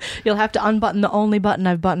 You'll have to unbutton the only button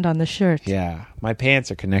I've buttoned on the shirt. Yeah, my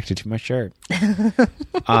pants are connected to my shirt.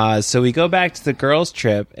 So we go back to the girls'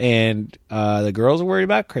 trip, and the girls are worried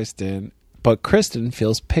about Kristen, but Kristen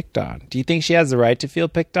feels picked on. Do you think she has the right to feel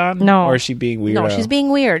picked on? No. Or is she being weird? No, she's being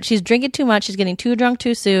weird. She's drinking too much. She's getting too drunk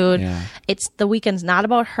too soon. Yeah. The weekend's not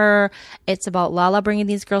about her. It's about Lala bringing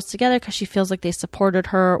these girls together because she feels like they supported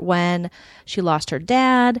her when she lost her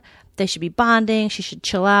dad. They should be bonding. She should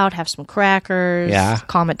chill out, have some crackers. Yeah.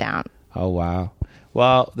 Calm it down. Oh, wow.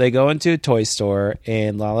 Well, they go into a toy store,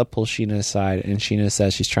 and Lala pulls Sheena aside, and Sheena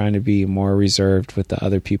says she's trying to be more reserved with the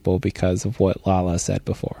other people because of what Lala said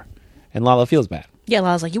before. And Lala feels bad. Yeah,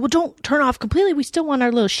 Lala's like, well, don't turn off completely. We still want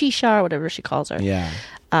our little shisha or whatever she calls her. Yeah.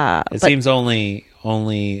 It seems only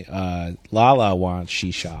Lala wants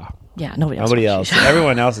shisha. Yeah, nobody else. Shisha.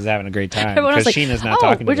 Everyone else is having a great time because like, Sheena's not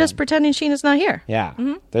talking to them. We're just pretending Sheena's not here. Yeah.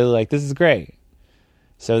 They're like, this is great.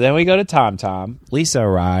 So then we go to Tom Tom. Lisa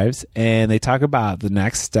arrives, and they talk about the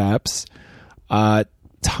next steps.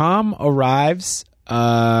 Tom arrives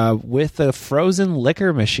with a frozen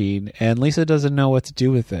liquor machine, and Lisa doesn't know what to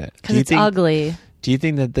do with it. Because it's ugly. Do you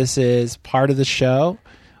think that this is part of the show,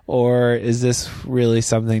 or is this really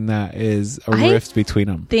something that is a rift between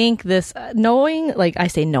them? I think this, knowing, like I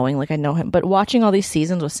say knowing, like I know him, but watching all these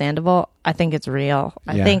seasons with Sandoval, I think it's real.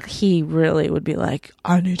 I think he really would be like,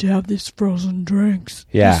 I need to have these frozen drinks.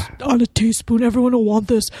 Yeah. Just on a teaspoon. Everyone will want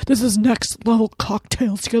this. This is next level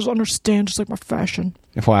cocktails. You guys understand, just like my fashion.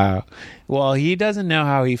 Wow. Well, he doesn't know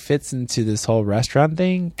how he fits into this whole restaurant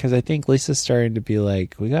thing, because I think Lisa's starting to be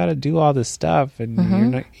like, we got to do all this stuff, and you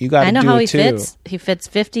got to do it too. I know how he fits. He fits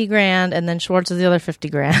 $50,000, and then Schwartz is the other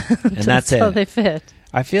 $50,000. And that's how they fit.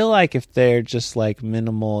 I feel like if they're just like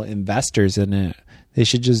minimal investors in it, they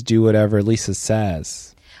should just do whatever Lisa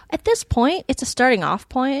says. At this point, it's a starting off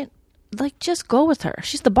point. Like, just go with her.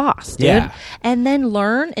 She's the boss, dude. Yeah. And then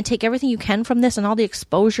learn and take everything you can from this and all the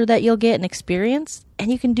exposure that you'll get and experience, and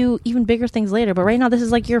you can do even bigger things later. But right now, this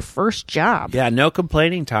is like your first job. Yeah, no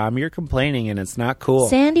complaining, Tom. You're complaining, and it's not cool.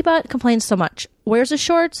 Sandy Butt complains so much. Wears his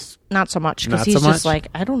shorts? Not so much, because he's just like,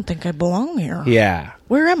 I don't think I belong here. Yeah.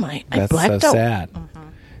 Where am I? I That's blacked so out. sad.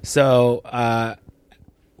 So,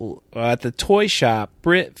 at the toy shop,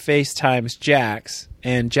 Britt FaceTimes Jax,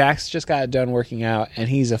 and Jax just got done working out, and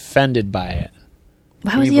he's offended by it.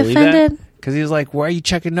 Why was he offended? Because he was like, "Why are you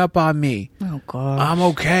checking up on me? Oh God, I'm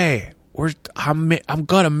okay. I'm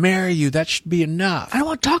gonna marry you. That should be enough. I don't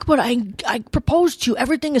want to talk about it. I proposed to you.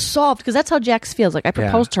 Everything is solved." Because that's how Jax feels. Like, I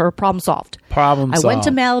proposed to her. Problem solved. Problem solved. I went to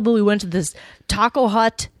Malibu. We went to this taco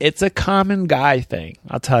hut. It's a common guy thing.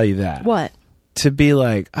 I'll tell you that. What? To be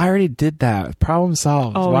like, I already did that. Problem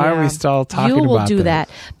solved. Why are we still talking about this? You will do that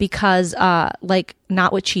because, like,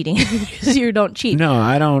 not with cheating. Because you don't cheat. No,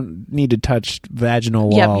 I don't need to touch vaginal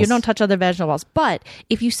walls. Yeah, you don't touch other vaginal walls. But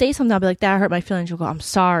if you say something, I'll be like, that hurt my feelings. You'll go, I'm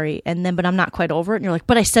sorry. And then, but I'm not quite over it. And you're like,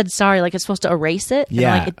 but I said sorry. Like, it's supposed to erase it.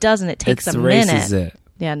 Yeah. And like, it doesn't. It takes a erases minute. It.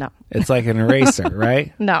 Yeah, no. It's like an eraser,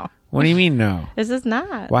 right? No. What do you mean, no? This is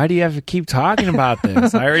not. Why do you have to keep talking about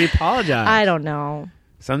this? I already apologized. I don't know.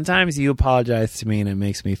 Sometimes you apologize to me and it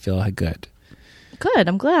makes me feel good. Good.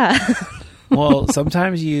 I'm glad. Well,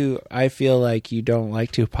 sometimes I feel like you don't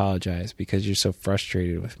like to apologize because you're so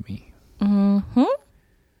frustrated with me. Mm-hmm.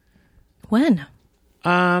 When?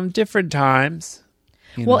 Different times.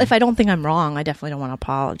 Well, if I don't think I'm wrong, I definitely don't want to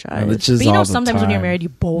apologize. It's just but you know, all the sometimes when you're time. married, you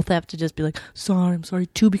both have to just be like, sorry, I'm sorry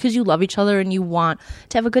too, because you love each other and you want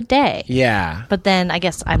to have a good day. Yeah. But then I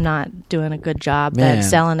guess I'm not doing a good job Man. at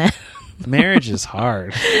selling it. Marriage is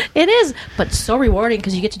hard. It is, but so rewarding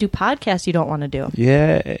because you get to do podcasts you don't want to do.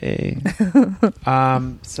 Yay.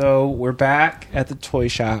 So we're back at the toy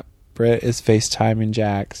shop. Britt is FaceTiming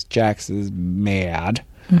Jax. Jax is mad.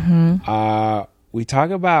 Mm-hmm. We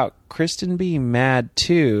talk about Kristen being mad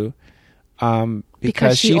too,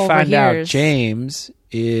 because she found out overhears. James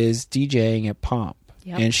is DJing at Pomp.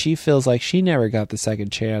 Yep. And she feels like she never got the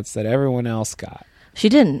second chance that everyone else got. She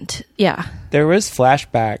didn't. Yeah. There was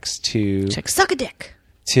flashbacks to She's like, suck a dick.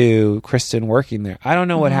 to Kristen working there. I don't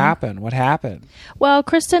know what happened. What happened? Well,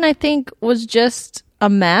 Kristen, I think, was just a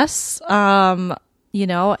mess. You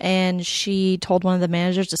know, and she told one of the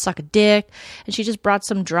managers to suck a dick, and she just brought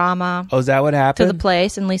some drama Oh, is that what to happened? the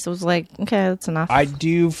place, and Lisa was like, okay, that's enough. I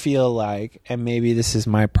do feel like, and maybe this is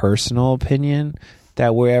my personal opinion,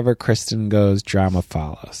 that wherever Kristen goes, drama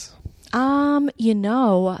follows. You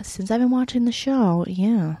know, since I've been watching the show,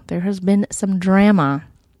 yeah, there has been some drama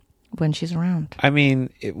when she's around. I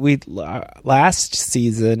mean, last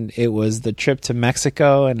season, it was the trip to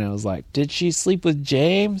Mexico, and it was like, did she sleep with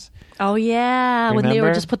James? Oh, yeah. When they Remember?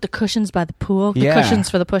 were just put the cushions by the pool. The Yeah. cushions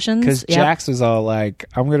for the pushins. Because Yep. Jax was all like,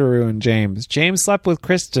 I'm going to ruin James. James slept with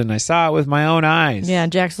Kristen. I saw it with my own eyes. Yeah,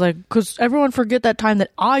 and Jack's like, because everyone forget that time that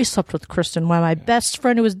I slept with Kristen while my best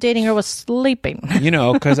friend who was dating her was sleeping. You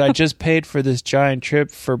know, because I just paid for this giant trip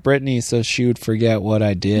for Brittany so she would forget what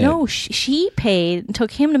I did. No, she paid and took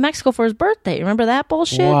him to Mexico for his birthday. Remember that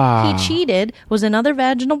bullshit? Wow. He cheated, was in other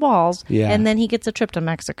vaginal balls, Yeah. and then he gets a trip to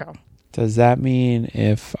Mexico. Does that mean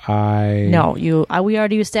if No, we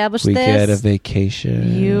already established we this. get a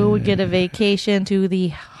vacation? You would get a vacation to the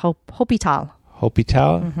Hopital.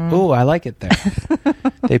 Hopital. Mm-hmm. Ooh, I like it there.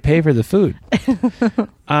 They pay for the food.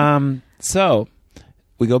 So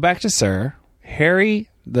we go back to Sir. Harry,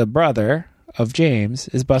 the brother of James,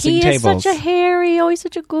 is bussing He tables. is such a Harry. Oh, he's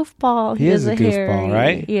such a goofball. He is a goofball, Harry.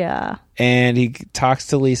 right? Yeah. And he talks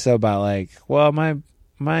to Lisa about like, well,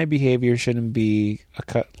 my behavior shouldn't be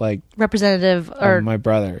Representative or my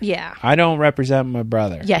brother. Yeah. I don't represent my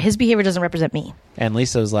brother. Yeah, his behavior doesn't represent me. And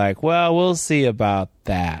Lisa was like, well, we'll see about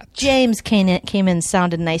that. James came in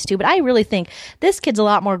sounded nice too, but I really think this kid's a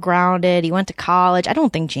lot more grounded. He went to college. I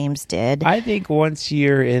don't think James did. I think once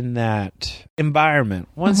you're in that environment,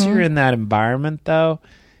 though,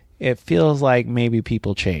 it feels like maybe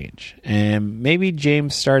people change. And maybe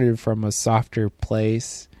James started from a softer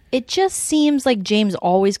place. It just seems like James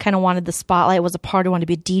always kind of wanted the spotlight, was a part who wanted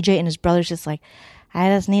to be a DJ, and his brother's just like, I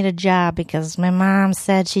just need a job because my mom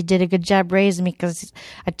said she did a good job raising me because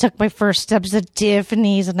I took my first steps at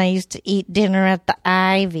Tiffany's and I used to eat dinner at the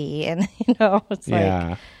Ivy. And, it's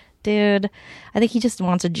like, dude, I think he just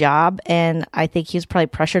wants a job. And I think he was probably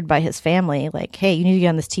pressured by his family. Like, hey, you need to get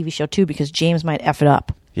on this TV show too because James might F it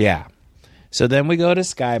up. Yeah. So then we go to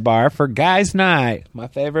Sky Bar for Guys Night, my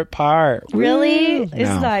favorite part. Really? Woo!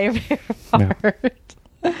 It's not your favorite part.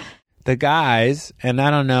 No. The guys, and I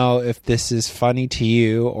don't know if this is funny to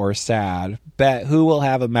you or sad, bet who will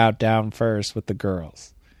have a meltdown first with the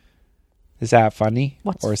girls. Is that funny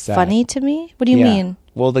What's or sad? funny to me? What do you mean?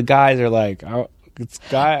 Well, the guys are like, I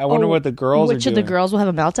wonder what the girls are doing. Which of the girls will have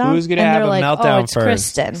a meltdown? Who's going to have a meltdown it's first?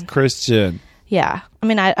 Kristen. It's Kristen. Yeah. I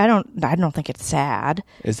mean, I don't think it's sad.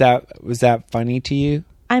 Was that funny to you?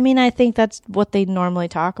 I mean, I think that's what they normally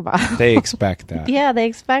talk about. They expect that. Yeah, they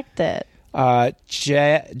expect it.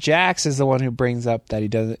 Jax is the one who brings up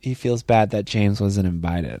that he feels bad that James wasn't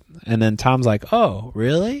invited. And then Tom's like, oh,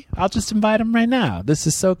 really? I'll just invite him right now. This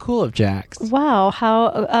is so cool of Jax. Wow,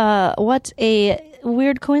 what a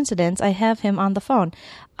weird coincidence. I have him on the phone.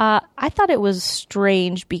 I thought it was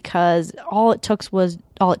strange because all it took was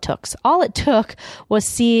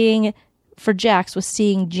seeing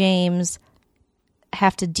James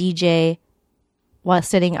have to DJ while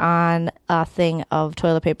sitting on a thing of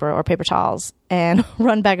toilet paper or paper towels and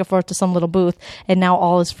run back and forth to some little booth, and now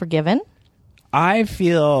all is forgiven. I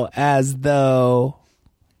feel as though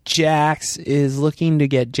Jax is looking to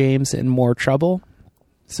get James in more trouble.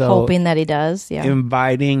 So hoping that he does, yeah.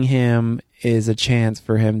 Inviting him is a chance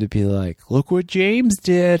for him to be like, look what James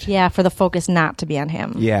did. Yeah, for the focus not to be on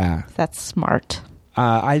him. Yeah. That's smart.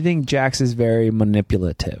 I think Jax is very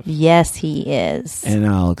manipulative. Yes, he is. And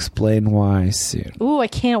I'll explain why soon. Ooh, I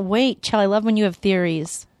can't wait. Chell, I love when you have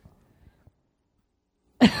theories.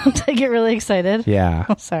 I get really excited. Yeah.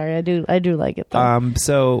 I'm sorry, I do like it though.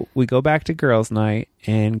 So we go back to girls' night,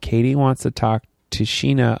 and Katie wants to talk to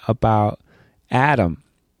Sheena about Adam.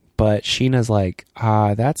 But Sheena's like,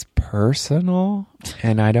 that's personal,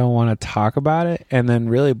 and I don't want to talk about it. And then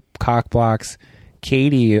really cockblocks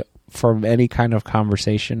Katie from any kind of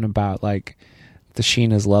conversation about like the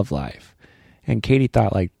Sheena's love life. And Katie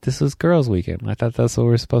thought like, this was girls' weekend. I thought that's what we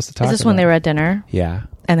were supposed to talk about. Is this when they were at dinner? Yeah.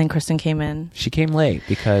 And then Kristen came in. She came late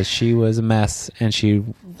because she was a mess and she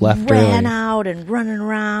left early. Ran out and running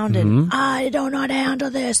around and I don't know how to handle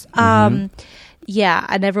this. Yeah,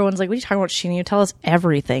 and everyone's like, what are you talking about, Sheena? You tell us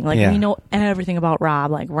everything. Like, we know everything about Rob.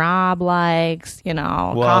 Like, Rob likes, coffee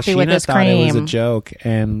Sheena with his thought cream. it was a joke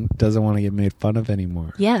and doesn't want to get made fun of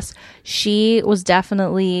anymore. Yes, she was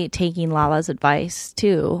definitely taking Lala's advice,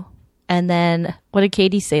 too. And then, what did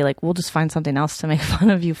Katie say? Like, we'll just find something else to make fun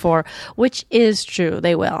of you for, which is true.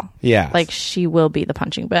 They will. Yeah. Like, she will be the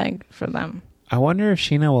punching bag for them. I wonder if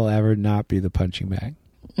Sheena will ever not be the punching bag.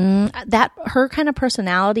 That, her kind of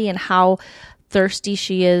personality and how thirsty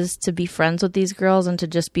she is to be friends with these girls and to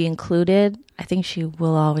just be included, I think she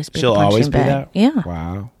will always be She'll the punching always be bag. that? Yeah.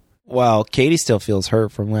 Wow. Well, Katie still feels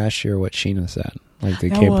hurt from last year what Sheena said. Like they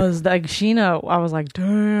That was like Sheena. I was like,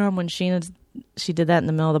 damn, when she did that in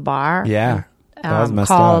the middle of the bar. Yeah. That was messed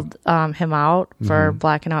called up. Him out for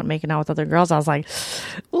blacking out and making out with other girls. I was like,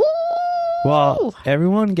 ooh. Well,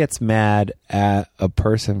 everyone gets mad at a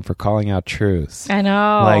person for calling out truths. I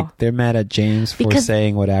know. Like, they're mad at James for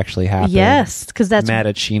saying what actually happened. Yes, because that's mad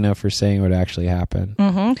at Sheena for saying what actually happened.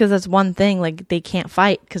 Because that's one thing. Like, they can't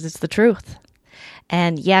fight because it's the truth.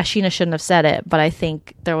 And yeah, Sheena shouldn't have said it, but I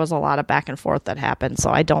think there was a lot of back and forth that happened. So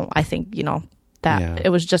I think, that it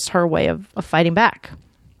was just her way of fighting back.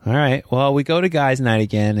 All right. Well, we go to guys' night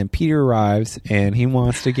again, and Peter arrives, and he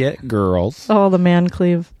wants to get girls. Oh, the man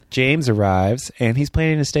cleave. James arrives, and he's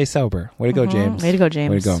planning to stay sober. Way to go, James. Way to go,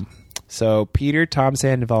 James. Way to go. So Peter, Tom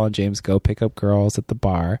Sandoval, and James go pick up girls at the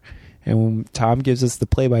bar, and Tom gives us the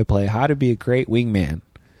play-by-play, how to be a great wingman.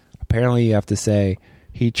 apparently you have to say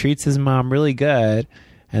he treats his mom really good,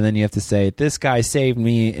 and then you have to say this guy saved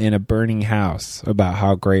me in a burning house about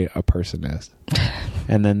how great a person is.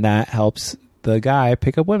 And then that helps the guy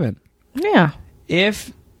pick up women. Yeah.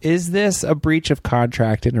 Is this a breach of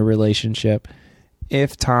contract in a relationship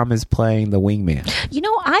if Tom is playing the wingman?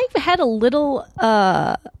 I've had a little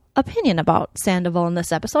opinion about Sandoval in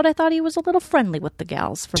this episode. I thought he was a little friendly with the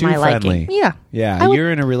gals for my liking. Yeah. Yeah,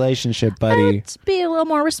 you're in a relationship, buddy. Let's be a little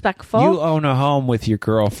more respectful. You own a home with your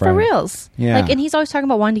girlfriend. For reals. Yeah. And he's always talking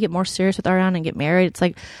about wanting to get more serious with Ariana and get married. It's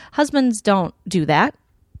like, husbands don't do that,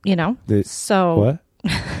 What?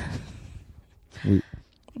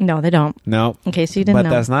 No, they don't. No. In case you didn't know. But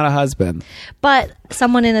that's not a husband. But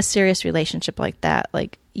someone in a serious relationship like that,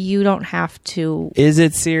 like, you don't have to... Is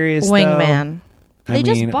it serious, wingman. They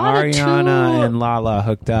just bought Ariana and Lala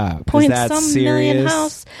hooked up. Is that serious?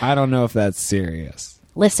 House. I don't know if that's serious.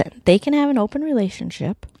 Listen, they can have an open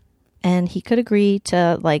relationship, and he could agree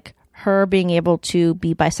to, like, her being able to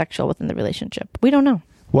be bisexual within the relationship. We don't know.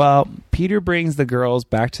 Well, Peter brings the girls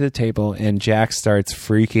back to the table, and Jack starts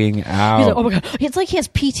freaking out. He's like, oh my God. It's like he has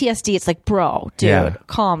PTSD. It's like, bro, dude,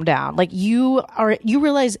 calm down. Like, you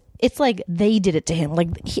realize it's like they did it to him. Like,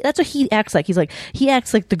 that's what he acts like. He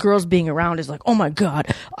acts like the girls being around is like, oh my God,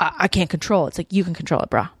 I can't control it. It's like, you can control it,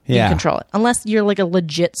 bro. You can control it. Unless you're like a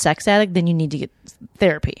legit sex addict, then you need to get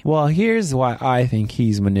therapy. Well, here's why I think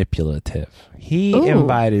he's manipulative. He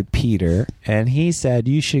invited Peter, and he said,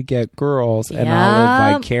 you should get girls, and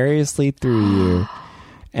I'll live vicariously through you.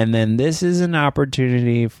 And then this is an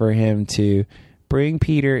opportunity for him to bring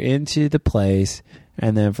Peter into the place,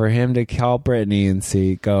 and then for him to call Brittany and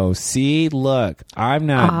see, look, I'm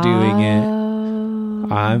not doing it.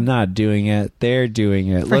 I'm not doing it. They're doing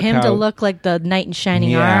it. For him to look like the knight in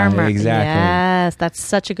shining armor. Exactly. Yes, that's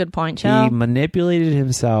such a good point, Joe. He manipulated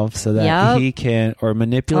himself so that he can, or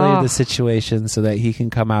manipulated the situation so that he can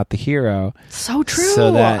come out the hero. So true.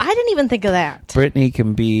 So that I didn't even think of that. Brittany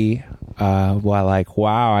can be,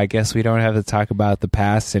 wow, I guess we don't have to talk about the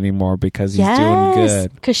past anymore because he's doing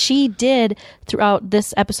good. Because she did throughout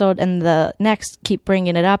this episode and the next keep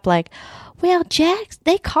bringing it up like, well, Jax,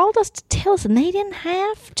 they called us to tell us and they didn't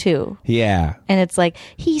have to. Yeah. And it's like,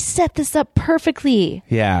 he set this up perfectly.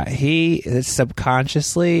 Yeah. He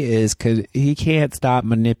subconsciously he can't stop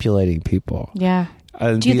manipulating people. Yeah.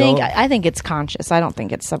 Do you think, I think it's conscious. I don't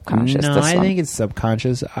think it's subconscious. No, I think it's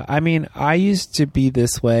subconscious. I mean, I used to be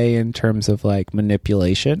this way in terms of like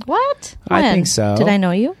manipulation. What? I think so. Did I know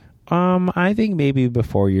you? I think maybe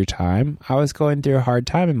before your time. I was going through a hard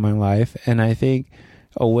time in my life, and I think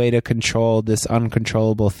a way to control this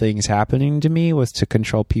uncontrollable things happening to me was to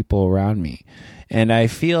control people around me. And I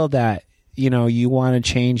feel that, you want to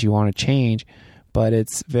change, but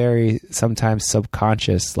it's very sometimes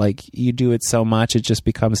subconscious. Like you do it so much, it just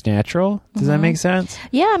becomes natural. Does that make sense?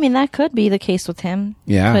 Yeah. I mean, that could be the case with him.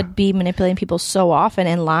 Yeah. Could be manipulating people so often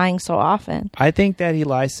and lying so often. I think that he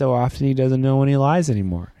lies so often, he doesn't know when he lies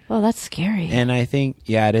anymore. Well, that's scary. And I think,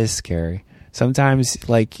 it is scary. Sometimes,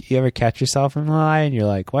 like, you ever catch yourself in a lie and you're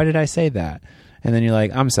like, why did I say that? And then you're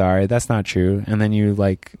like, I'm sorry, that's not true. And then you,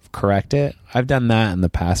 like, correct it. I've done that in the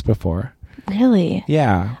past before. Really?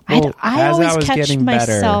 Yeah. Well, I always catch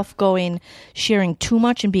myself sharing too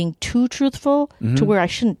much and being too truthful to where I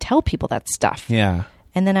shouldn't tell people that stuff. Yeah.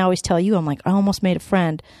 And then I always tell you, I'm like, I almost made a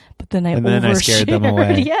friend, but then I scared them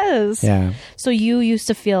away. Yes. Yeah. So you used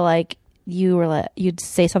to feel like you'd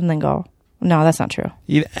say something and go, no, that's not true.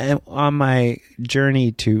 On my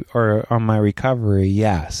journey on my recovery,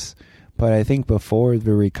 yes. But I think before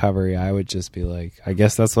the recovery, I would just be like, I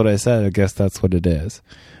guess that's what I said. I guess that's what it is.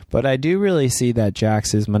 But I do really see that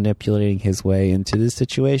Jax is manipulating his way into this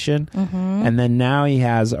situation. Mm-hmm. And then now he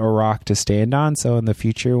has a rock to stand on. So in the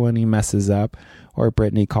future, when he messes up or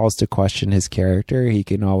Brittany calls to question his character, he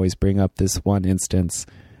can always bring up this one instance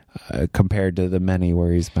compared to the many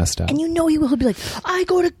where he's messed up. And he will be like, I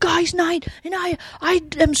go to guys' night and I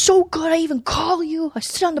am so good. I even call you. I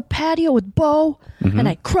sit on the patio with Bo and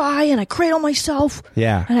I cry and I cradle myself.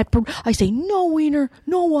 Yeah. And I say, no wiener,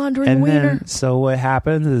 no wandering wiener. Then, so what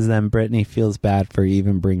happens is then Brittany feels bad for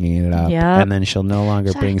even bringing it up. Yep. And then she'll no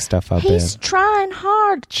longer bring stuff up. He's trying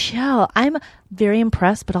hard. Chill. I'm very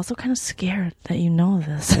impressed, but also kind of scared that you know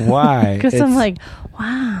this. Why? Because I'm like,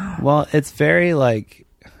 wow. Well, it's very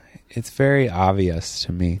obvious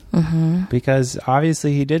to me because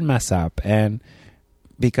obviously he did mess up, and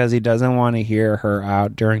because he doesn't want to hear her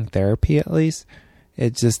out during therapy, at least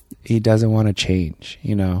he doesn't want to change,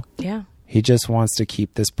 Yeah. He just wants to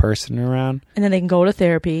keep this person around. And then they can go to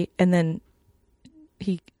therapy and then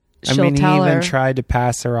he I mean, he even tried to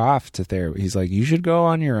pass her off to therapy. He's like, you should go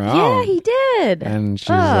on your own. Yeah, he did. And she's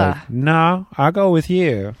like, no, I'll go with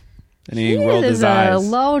you. And he rolled his eyes.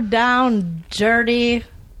 Low down, dirty.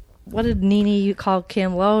 What did Nene call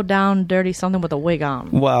Kim? Low down, dirty, something with a wig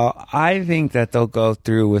on. Well, I think that they'll go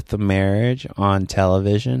through with the marriage on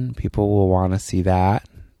television. People will want to see that.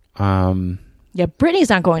 Yeah, Brittany's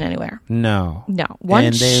not going anywhere. No.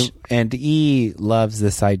 And E loves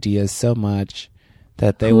this idea so much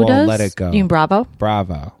that they won't let it go. You mean Bravo?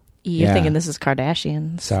 Bravo. You're thinking this is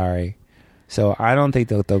Kardashians. Sorry. So I don't think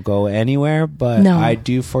they'll go anywhere, but I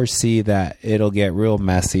do foresee that it'll get real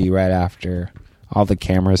messy right after all the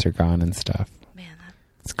cameras are gone and stuff. Man,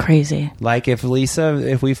 that's crazy. Like if we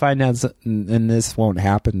find out, and this won't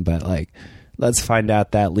happen, but like, let's find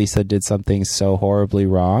out that Lisa did something so horribly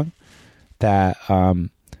wrong that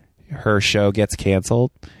her show gets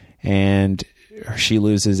canceled and she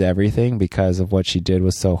loses everything because of what she did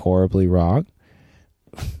was so horribly wrong,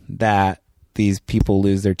 that these people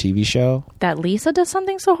lose their TV show. That Lisa does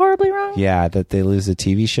something so horribly wrong? Yeah, that they lose a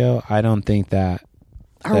TV show. I don't think that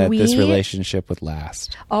this relationship would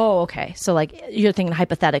last. Oh, okay. So like you're thinking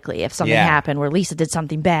hypothetically, if something happened where Lisa did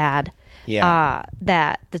something bad,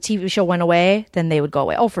 that the TV show went away, then they would go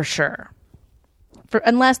away. Oh, for sure.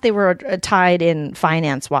 Unless they were tied in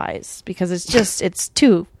finance wise, because it's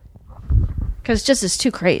too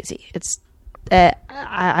crazy. It's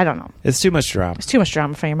I don't know. It's too much drama. It's too much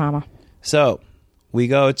drama for your mama. So we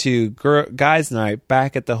go to guys' night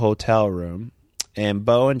back at the hotel room, and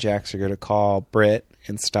Bo and Jax are going to call Britt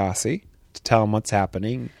and Stassi to tell them what's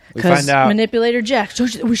happening. We find out manipulator Jax.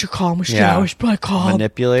 We should call him. We should probably call him.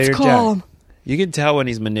 Manipulator Jax. You can tell when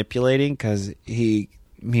he's manipulating because he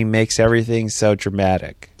makes everything so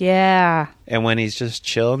dramatic. Yeah. And when he's just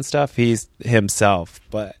chill and stuff, he's himself.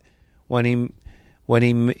 But when he's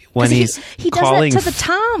he calling, does that to the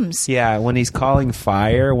Toms. Yeah, when he's calling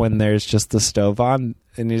fire when there's just the stove on,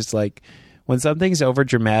 and he's like, when something's over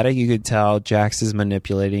dramatic, you could tell Jax is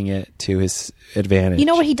manipulating it to his advantage. You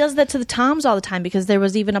know what? He does that to the Toms all the time, because there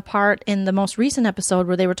was even a part in the most recent episode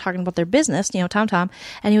where they were talking about their business, Tom,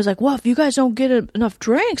 and he was like, well, if you guys don't get enough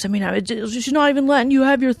drinks, I mean, she's not even letting you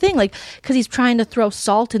have your thing. Like, because he's trying to throw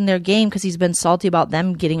salt in their game because he's been salty about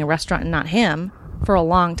them getting a restaurant and not him for a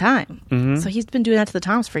long time. Mm-hmm. So he's been doing that to the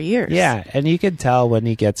Toms for years. Yeah, and you can tell when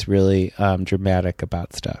he gets really dramatic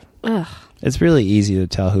about stuff. Ugh. It's really easy to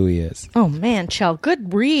tell who he is. Oh, man, Chell.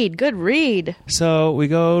 Good read. So we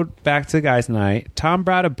go back to the guys' night. Tom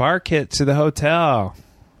brought a bar kit to the hotel.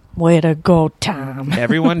 Way to go, Tom.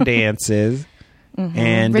 Everyone dances. Mm-hmm.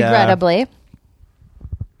 And regrettably.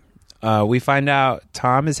 We find out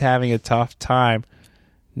Tom is having a tough time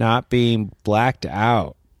not being blacked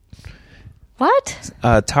out. What?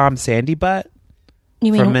 Tom Sandybutt.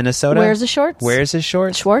 You mean from Minnesota? Wears his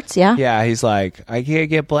shorts? Schwartz, yeah. Yeah, he's like, I can't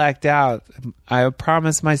get blacked out. I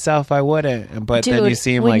promised myself I wouldn't. But Dude, then you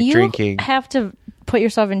see him like drinking. You have to put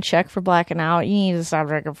yourself in check for blacking out. You need to stop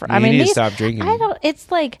drinking. You need to stop drinking. It's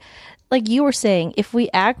like you were saying, if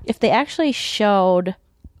they actually showed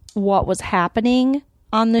what was happening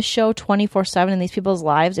on the show 24/7 in these people's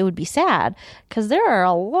lives, it would be sad, because there are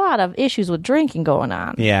a lot of issues with drinking going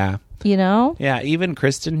on. Yeah. You know? Yeah, even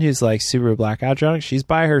Kristen, who's like super blackout drunk, she's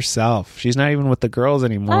by herself. She's not even with the girls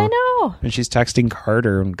anymore. I know. And she's texting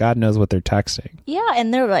Carter, and God knows what they're texting. Yeah,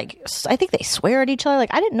 and they're like, I think they swear at each other.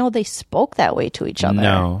 Like, I didn't know they spoke that way to each other.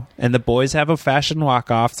 No. And the boys have a fashion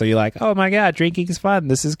walk-off, so you're like, oh my God, drinking's fun.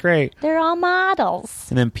 This is great. They're all models.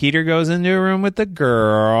 And then Peter goes into a room with the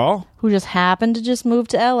girl who just happened to just move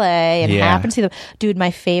to LA and happened to see them. Dude, my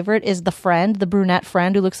favorite is the brunette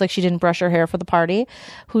friend who looks like she didn't brush her hair for the party,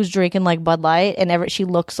 who's drinking like Bud Light, and she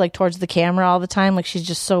looks like towards the camera all the time, like she's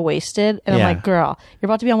just so wasted. And I'm like, girl, you're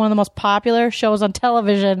about to be on one of the most popular shows on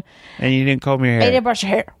television, and you didn't comb your hair. You didn't brush your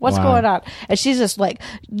hair. What's going on? And she's just like,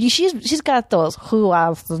 she's got those who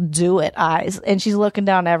wants to do it eyes, and she's looking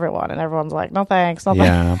down at everyone, and everyone's like, no thanks, no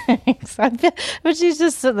thanks. But she's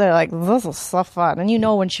just sitting there like, this is so fun.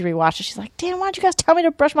 And when she rewatches, she's like, damn, why don't you guys tell me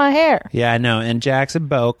to brush my hair? Yeah, I know. And Jax and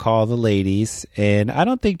Bo call the ladies, and I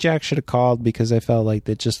don't think Jax should have called, because I felt like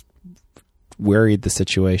that just worried the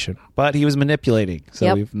situation. But he was manipulating,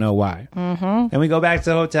 so we know why. Mm-hmm. And we go back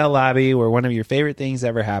to the hotel lobby, where one of your favorite things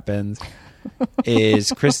ever happens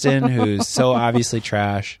is Kristen, who's so obviously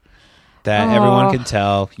trash that everyone can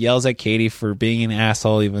tell, yells at Katie for being an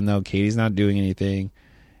asshole, even though Katie's not doing anything.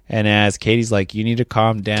 And as Katie's like, you need to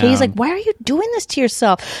calm down. Katie's like, why are you doing this to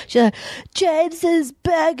yourself? She's like, James is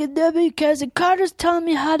back and because Carter's telling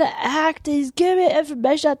me how to act. He's giving me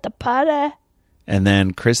information at the party. And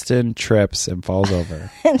then Kristen trips and falls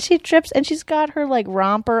over. And she trips, and she's got her like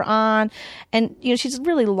romper on, and she's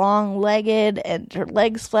really long-legged, and her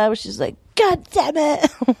legs flat. She's like, "God damn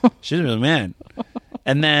it!" She's really mad.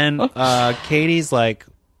 And then Katie's like,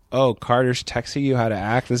 "Oh, Carter's texting you how to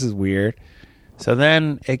act. This is weird." So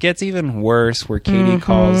then it gets even worse, where Katie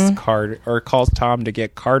calls Tom to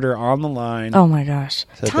get Carter on the line. Oh my gosh!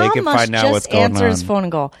 So Tom they can find out what's going on. Answer his phone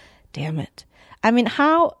and go, "Damn it!" I mean,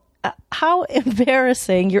 how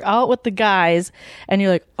embarrassing! You're out with the guys, and you're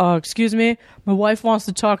like, "Oh, excuse me, my wife wants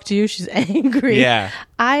to talk to you. She's angry." Yeah,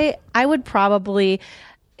 I would probably.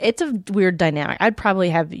 It's a weird dynamic. I'd probably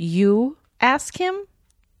have you ask him.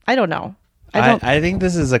 I don't know. I think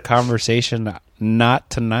this is a conversation not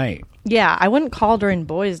tonight. Yeah, I wouldn't call during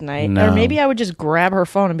boys' night. No. Or maybe I would just grab her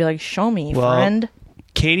phone and be like, "Show me, friend."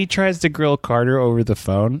 Katie tries to grill Carter over the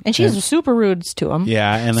phone. And she's super rude to him.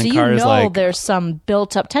 Yeah, and then so Carter's like... there's some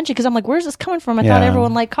built-up tension, because I'm like, where's this coming from? I thought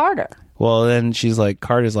everyone liked Carter. Well, then she's like,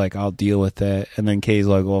 Carter's like, "I'll deal with it." And then Katie's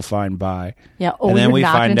like, "Well, fine, bye." Yeah. And then we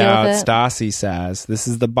find out Stassi says, this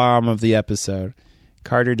is the bomb of the episode,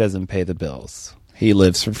 Carter doesn't pay the bills. He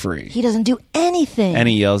lives for free. He doesn't do anything. And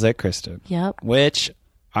he yells at Kristen. Yep. Which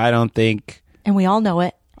I don't think... And we all know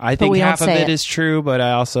it. I think half of it is true, but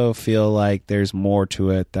I also feel like there's more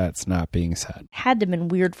to it that's not being said. Had to have been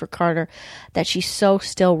weird for Carter that she's so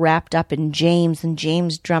still wrapped up in James and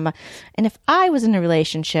James drama. And if I was in a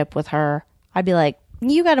relationship with her, I'd be like,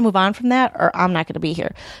 you got to move on from that, or I'm not going to be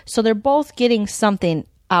here. So they're both getting something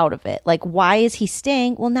out of it. Like, why is he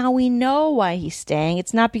staying? Well, now we know why he's staying.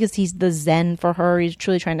 It's not because he's the zen for her. He's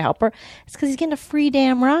truly trying to help her. It's because he's getting a free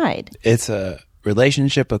damn ride. It's a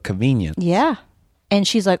relationship of convenience. Yeah. And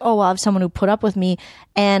she's like, "Oh, well, I have someone who put up with me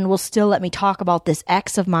and will still let me talk about this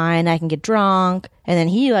ex of mine. I can get drunk." And then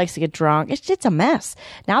he likes to get drunk. It's a mess.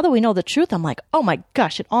 Now that we know the truth, I'm like, oh my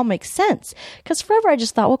gosh, it all makes sense. Because forever I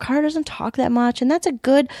just thought, well, Carter doesn't talk that much, and that's a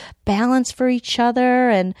good balance for each other.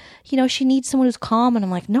 And, she needs someone who's calm. And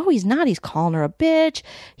I'm like, no, he's not. He's calling her a bitch.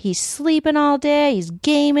 He's sleeping all day. He's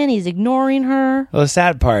gaming. He's ignoring her. Well, the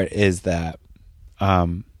sad part is that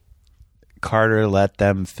Carter let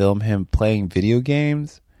them film him playing video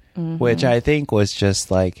games, which I think was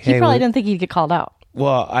just like, hey, he probably didn't think he'd get called out.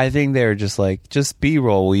 Well, I think they were just like, just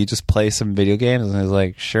B-roll. Will you just play some video games? And I was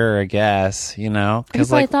like, sure, I guess, He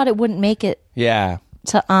probably thought it wouldn't make it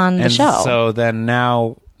on the show. So then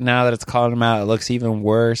now that it's calling him out, it looks even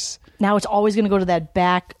worse. Now it's always going to go to that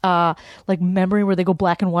back memory where they go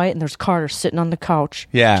black and white and there's Carter sitting on the couch.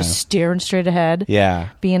 Yeah. Just staring straight ahead. Yeah.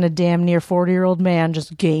 Being a damn near 40-year-old man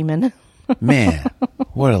just gaming. Man,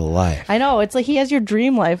 what a life. I know. It's like he has your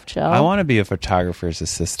dream life, Joe. I want to be a photographer's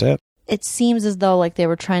assistant. It seems as though they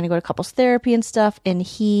were trying to go to couples therapy and stuff, and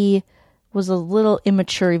he was a little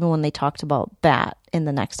immature even when they talked about that in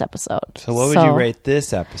the next episode. So what would you rate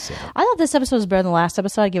this episode? I thought this episode was better than the last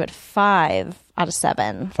episode. I'd give it 5 out of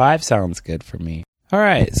 7. 5 sounds good for me. All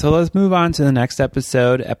right, so let's move on to the next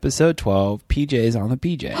episode, episode 12, PJ's on the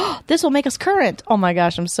PJ. This will make us current. Oh my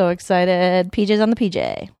gosh, I'm so excited. PJ's on the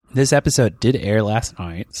PJ. This episode did air last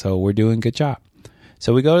night, so we're doing a good job.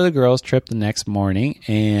 So we go to the girls' trip the next morning,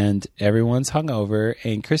 and everyone's hungover,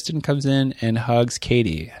 and Kristen comes in and hugs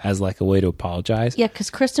Katie as like a way to apologize. Yeah, because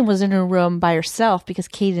Kristen was in her room by herself because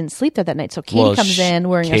Katie didn't sleep there that night. So Katie comes in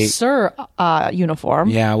wearing a Sir uniform.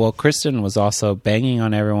 Yeah, well, Kristen was also banging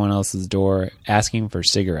on everyone else's door asking for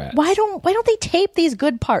cigarettes. Why don't they tape these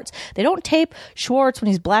good parts? They don't tape Schwartz when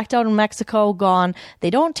he's blacked out in Mexico, gone. They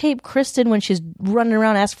don't tape Kristen when she's running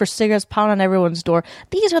around asking for cigarettes, pounding on everyone's door.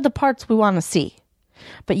 These are the parts we want to see.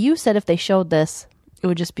 But you said if they showed this, it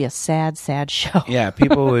would just be a sad, sad show. Yeah,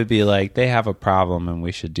 people would be like, they have a problem and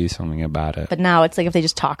we should do something about it. But now it's like if they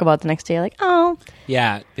just talk about it the next day, like, oh.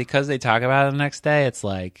 Yeah, because they talk about it the next day, it's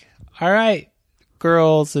like, all right,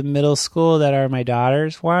 girls in middle school that are my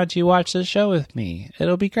daughters, why don't you watch this show with me?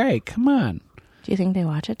 It'll be great. Come on. Do you think they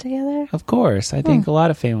watch it together? Of course. I think a lot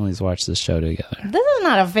of families watch this show together. This is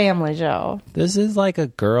not a family show. This is like a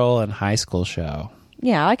girl in high school show.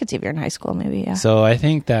 Yeah, I could see if you're in high school, maybe, yeah. So I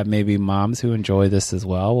think that maybe moms who enjoy this as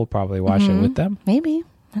well will probably watch it with them. Maybe.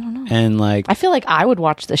 I don't know. And I feel like I would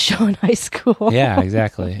watch this show in high school. Yeah,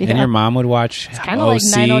 exactly. Yeah. And your mom would watch It's kind of like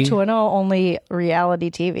 90210, only reality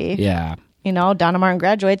TV. Yeah. Donna Martin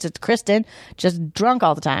graduates. It's Kristen, just drunk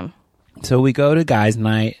all the time. So we go to guys'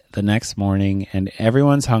 night the next morning, and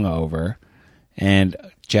everyone's hungover. And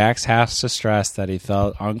Jax has to stress that he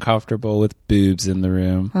felt uncomfortable with boobs in the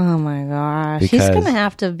room. Oh my gosh. He's going to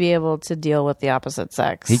have to be able to deal with the opposite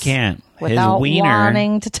sex. He can't. Without his wiener,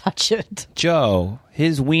 wanting to touch it. Joe,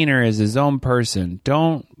 his wiener is his own person.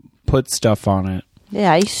 Don't put stuff on it.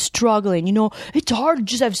 Yeah, he's struggling. You know, it's hard to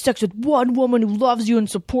just have sex with one woman who loves you and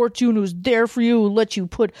supports you and who's there for you, who lets you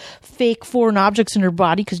put fake foreign objects in her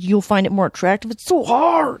body because you'll find it more attractive. It's so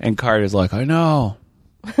hard. And Carter's like, I know.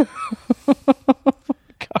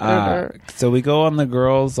 Carter. So we go on the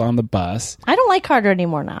girls on the bus. I don't like Carter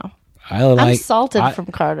anymore now. I'm salted from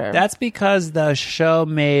Carter. That's because the show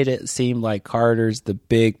made it seem like Carter's the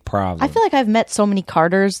big problem. I feel like I've met so many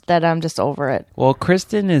Carters that I'm just over it. Well,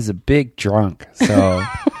 Kristen is a big drunk, so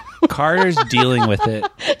Carter's dealing with it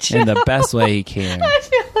in the best way he can. I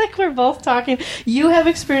feel like we're both talking. You have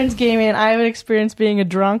experience gaming, and I have experience being a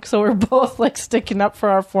drunk, so we're both like sticking up for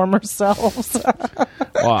our former selves.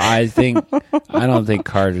 Well, I don't think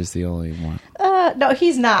Carter's the only one. No,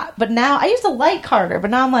 he's not. But now, I used to like Carter,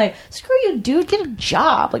 but now I'm like, screw you, dude. Get a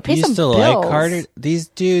job. Like, pay some bills. You used to like Carter? These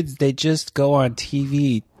dudes, they just go on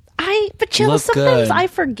TV. But Jill, sometimes I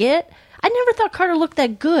forget. I never thought Carter looked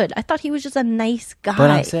that good. I thought he was just a nice guy. But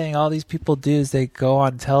I'm saying all these people do is they go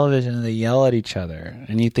on television and they yell at each other.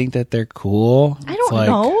 And you think that they're cool? I don't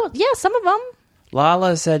know. Yeah, some of them.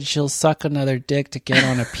 Lala said she'll suck another dick to get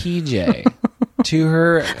on a PJ. To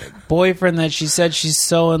her boyfriend that she said she's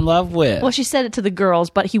so in love with. Well, she said it to the girls,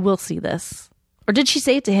 but he will see this. Or did she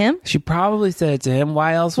say it to him? She probably said it to him.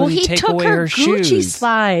 Why else would he take away her shoes? Gucci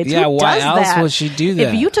slides. Yeah, Who why does else that? would she do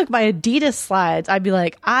that? If you took my Adidas slides, I'd be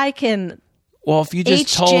like, I can. Well, if you just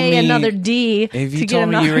HJ told me another D. If you told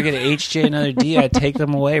me you were going to HJ another D, I'd take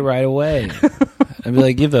them away right away. I'd be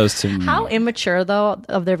like, give those to me. How immature, though,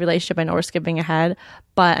 of their relationship. I know we're skipping ahead,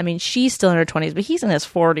 but I mean, she's still in her 20s, but he's in his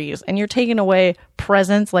 40s, and you're taking away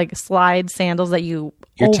presents like slide sandals that you're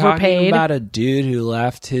overpaid. Talking about a dude who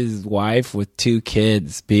left his wife with 2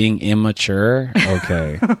 kids being immature.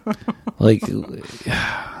 Okay. Like,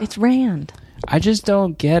 it's Rand. I just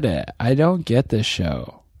don't get it. I don't get this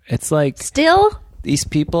show. It's like still these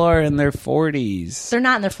people are in their 40s. They're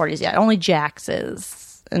not in their 40s yet. Only Jax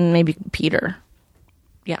is, and maybe Peter.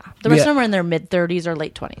 Yeah, the rest of them are in their mid 30s or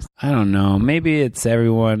late 20s. I don't know. Maybe it's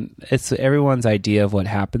everyone's idea of what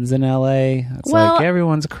happens in LA. It's like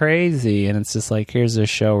everyone's crazy, and it's just like here's a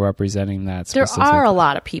show representing that. There are a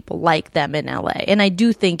lot of people like them in LA, and I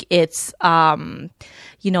do think it's they kind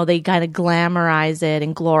of glamorize it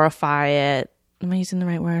and glorify it. Am I using the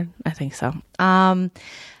right word? I think so.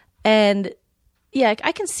 And yeah,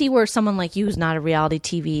 I can see where someone like you who's not a reality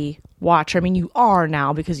TV watcher, I mean, you are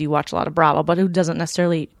now because you watch a lot of Bravo, but who doesn't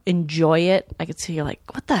necessarily enjoy it, I could see you're like,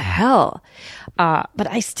 what the hell? But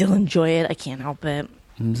I still enjoy it. I can't help it.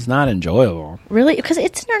 It's not enjoyable. Really? Because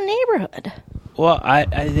it's in our neighborhood. Well, I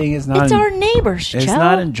think it's not. It's our neighbors, It's Joe.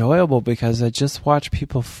 not enjoyable because I just watch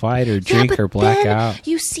people fight or drink or black out.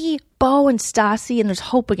 You see Bo and Stassi, and there's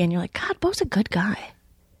Hope again. You're like, God, Bo's a good guy.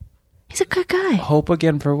 He's a good guy. Hope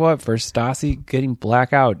again for what? For Stassi getting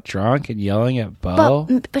blackout drunk and yelling at Bo?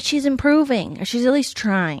 But she's improving. Or she's at least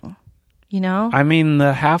trying. You know? I mean,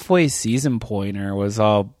 the halfway season pointer was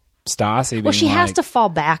all Stassi. Well, she has to fall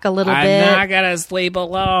back a little bit. I'm not going to sleep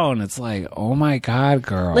alone. It's like, oh my God,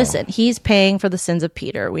 girl. Listen, he's paying for the sins of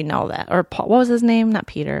Peter. We know that. Or Paul, what was his name? Not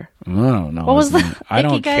Peter. I don't know. What was the I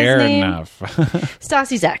don't care enough.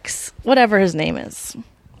 Stassi's ex. Whatever his name is.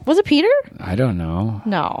 Was it Peter? I don't know.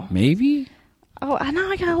 No. Maybe? Oh, now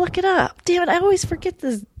I gotta look it up. Damn it, I always forget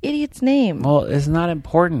this idiot's name. Well, it's not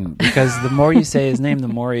important because the more you say his name, the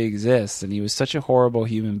more he exists. And he was such a horrible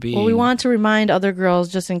human being. Well, we want to remind other girls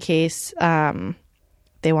just in case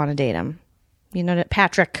they want to date him. You know,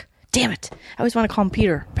 Patrick. Damn it. I always want to call him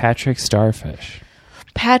Peter. Patrick Starfish.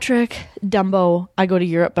 Patrick Dumbo. I go to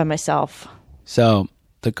Europe by myself. So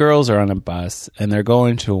the girls are on a bus and they're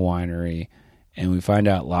going to a winery. And we find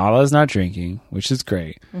out Lala's not drinking, which is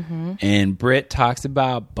great. Mm-hmm. And Britt talks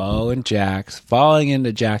about Bo and Jax falling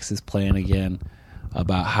into Jax's plan again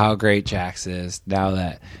about how great Jax is now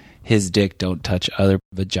that his dick don't touch other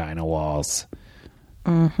vagina walls.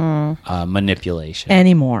 Mm-hmm. Manipulation.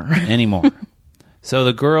 Anymore. So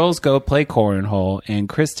the girls go play cornhole, and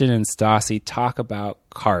Kristen and Stassi talk about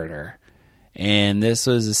Carter. And this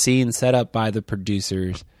was a scene set up by the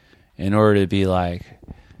producers in order to be like,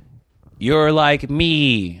 you're like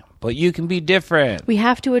me, but you can be different. We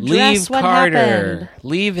have to address what happened.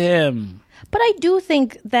 Leave him. But I do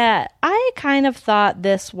think that I kind of thought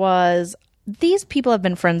these people have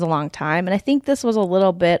been friends a long time. And I think this was a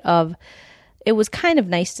little bit of, it was kind of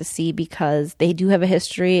nice to see because they do have a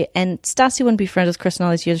history. And Stassi wouldn't be friends with Kristen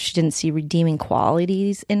all these years if she didn't see redeeming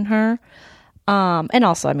qualities in her. And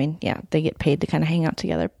also, I mean, yeah, they get paid to kind of hang out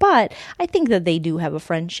together. But I think that they do have a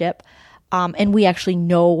friendship. And we actually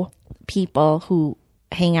know people who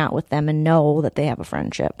hang out with them and know that they have a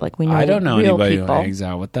friendship. Like we know. I don't know real anybody people who hangs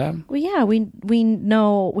out with them. Well, yeah, we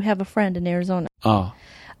know we have a friend in Arizona. Oh.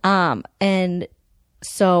 And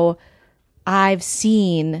so I've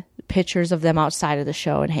seen pictures of them outside of the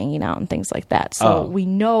show and hanging out and things like that. So we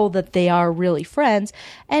know that they are really friends.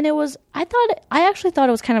 And I actually thought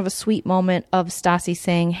it was kind of a sweet moment of Stassi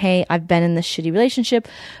saying, hey, I've been in this shitty relationship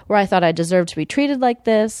where I thought I deserved to be treated like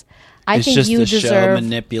this. I think you deserve show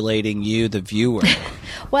manipulating you, the viewer.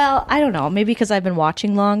 Well, I don't know. Maybe because I've been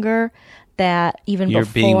watching longer that even You're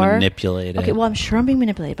before. being manipulated. Okay, well, I'm sure I'm being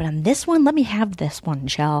manipulated. But on this one, let me have this one,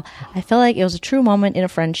 Shell. I feel like it was a true moment in a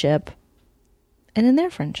friendship. And in their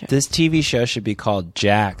friendship. This TV show should be called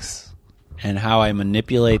Jax and How I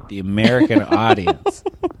Manipulate the American Audience.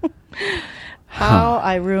 How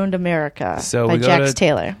I Ruined America by Jax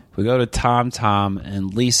Taylor. We go to Tom,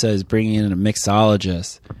 and Lisa is bringing in a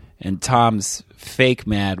mixologist. And Tom's fake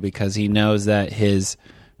mad because he knows that his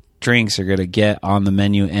drinks are going to get on the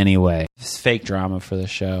menu anyway. It's fake drama for the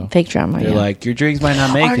show. Fake drama, They're like, your drinks might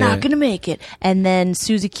not make it. Are not going to make it. And then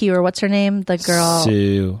Susie Q, or what's her name? The girl.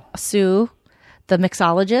 Sue. The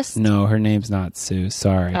mixologist? No, her name's not Sue.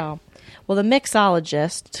 Sorry. Oh. Well, the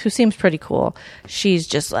mixologist, who seems pretty cool, she's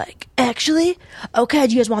just like, actually, okay,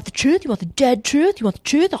 do you guys want the truth? You want the dead truth? You want the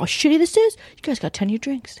truth? How shitty this is? You guys got 10-year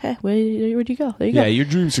drinks. Hey, where do you go? There you go. Yeah, your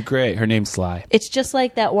drinks are great. Her name's Sly. It's just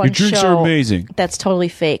like that one show. Your drinks are amazing. That's totally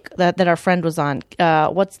fake, that our friend was on.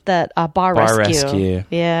 What's that? Bar Rescue.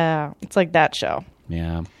 Yeah, it's like that show.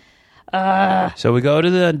 Yeah. So we go to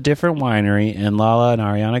the different winery, and Lala and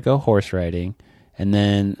Ariana go horse riding. And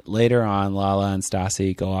then later on, Lala and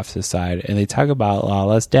Stassi go off to the side, and they talk about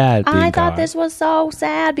Lala's dad being I thought gone. this was so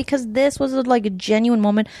sad because this was like a genuine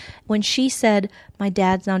moment. When she said, my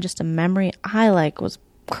dad's now just a memory, I was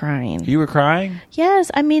crying. You were crying?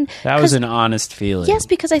 Yes. I mean... That was an honest feeling. Yes,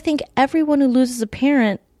 because I think everyone who loses a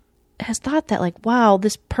parent has thought that, wow,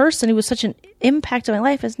 this person who was such an impact on my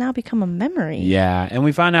life has now become a memory. Yeah, and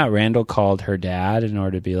we found out Randall called her dad in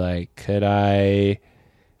order to be like, could I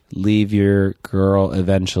leave your girl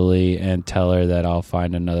eventually and tell her that I'll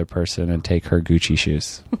find another person and take her Gucci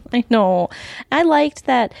shoes? I know. I liked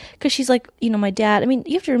that because she's like, my dad. I mean,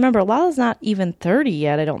 you have to remember, Lala's not even 30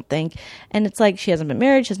 yet, I don't think. And it's like she hasn't been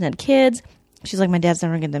married, she hasn't had kids. She's like, my dad's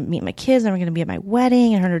never going to meet my kids, never going to be at my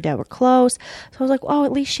wedding, and her and her dad were close. So I was like, oh,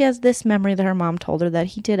 at least she has this memory that her mom told her that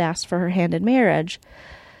he did ask for her hand in marriage.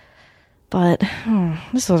 But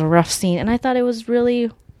this was a rough scene, and I thought it was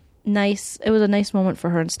really nice. It was a nice moment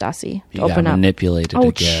for her and Stassi to open up. Manipulated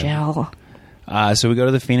again. Chill. So we go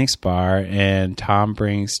to the Phoenix bar, and Tom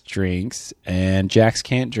brings drinks, and Jax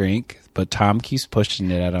can't drink, but Tom keeps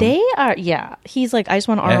pushing it at him. He's like, I just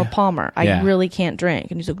want Arnold Palmer. I really can't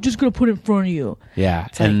drink. And he's like, just going to put it in front of you. Yeah.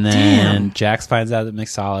 And then Jax finds out the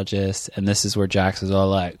mixologist, and this is where Jax is all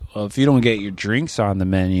like, well, if you don't get your drinks on the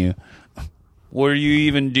menu, what are you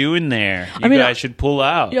even doing there? You guys should pull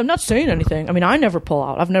out. Yeah, I'm not saying anything. I mean, I never pull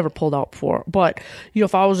out. I've never pulled out before. But,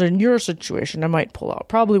 if I was in your situation, I might pull out.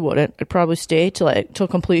 Probably wouldn't. I'd probably stay till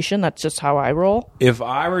completion. That's just how I roll. If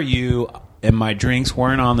I were you and my drinks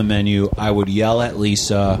weren't on the menu, I would yell at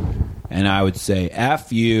Lisa and I would say,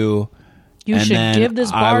 F you. You should give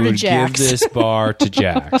this bar to Jax. I would give this bar to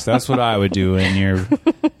Jax. That's what I would do in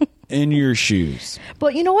your shoes.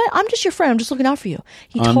 But you know what? I'm just your friend. I'm just looking out for you.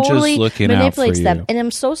 He totally manipulates them. And I'm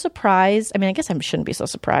so surprised. I mean, I guess I shouldn't be so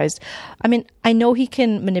surprised. I mean, I know he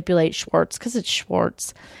can manipulate Schwartz because it's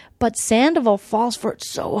Schwartz. But Sandoval falls for it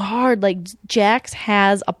so hard. Like, Jax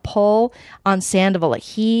has a pull on Sandoval. Like,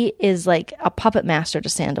 he is like a puppet master to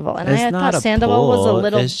Sandoval. And I thought Sandoval was a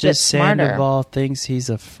little bit smarter. Sandoval thinks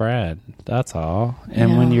he's a friend. That's all.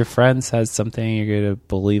 And when your friend says something, you're going to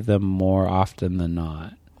believe them more often than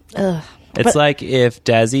not. Ugh. It's like if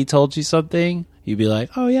Desi told you something, you'd be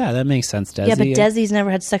like, oh, yeah, that makes sense, Desi. Yeah, but Desi's never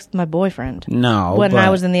had sex with my boyfriend. No. When I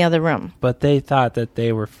was in the other room. But they thought that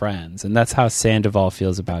they were friends, and that's how Sandoval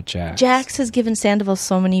feels about Jax. Jax has given Sandoval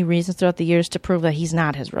so many reasons throughout the years to prove that he's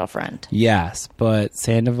not his real friend. Yes, but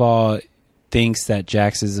Sandoval thinks that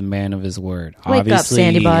Jax is a man of his word. Wake Obviously, up,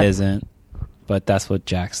 Sandy he Butt. isn't. But that's what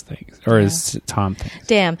Jax thinks, or Tom thinks.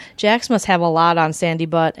 Damn, Jax must have a lot on Sandy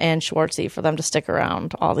Butt and Schwartzy for them to stick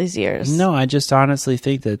around all these years. No, I just honestly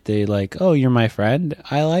think that they oh, you're my friend.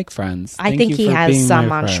 I like friends. I think he has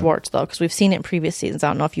some on Schwartz, though, because we've seen it in previous seasons. I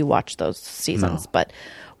don't know if you watched those seasons, but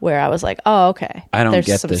where I was like, oh, okay. I don't There's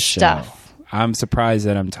get some this stuff. show. I'm surprised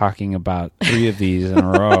that I'm talking about 3 of these in a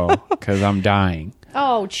row because I'm dying.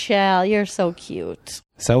 Oh, Chell, you're so cute.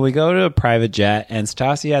 So we go to a private jet, and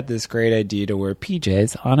Stassi had this great idea to wear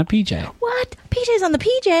PJs on a PJ. What? PJ's on the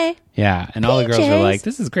PJ. Yeah, and all the girls were like,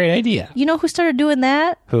 this is a great idea. You know who started doing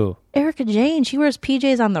that? Who? Erica Jane. She wears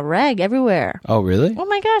PJs on the reg everywhere. Oh, really? Oh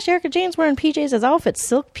my gosh, Erica Jane's wearing PJs as outfits.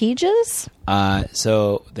 Silk PJs?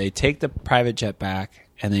 So they take the private jet back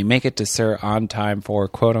and they make it to Sir on time for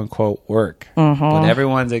quote unquote work. But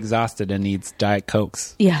everyone's exhausted and needs Diet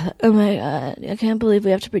Cokes. Yeah. Oh my God. I can't believe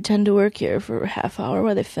we have to pretend to work here for a half hour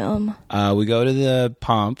while they film. We go to the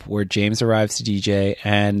Pomp where James arrives to DJ,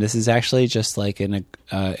 and this is actually just like an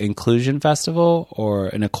inclusion festival or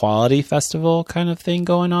an equality festival kind of thing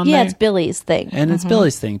going on there. Yeah, it's Billy's thing. And it's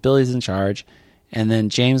Billy's thing. Billy's in charge. And then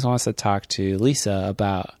James wants to talk to Lisa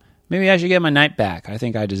about, maybe I should get my night back. I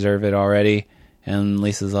think I deserve it already. And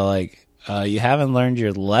Lisa's all like, you haven't learned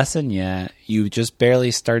your lesson yet. You just barely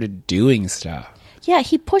started doing stuff. Yeah,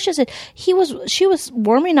 he pushes it. She was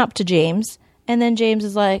warming up to James, and then James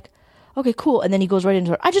is like, okay, cool. And then he goes right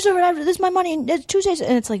into it. I just arrived. This is my money. And it's Tuesdays.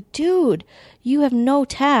 And it's like, dude, you have no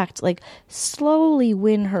tact. Like, slowly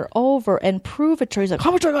win her over and prove it to her. He's like, how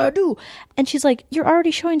much do I gotta do? And she's like, you're already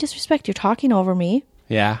showing disrespect. You're talking over me.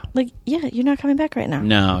 Yeah. Like, yeah, you're not coming back right now.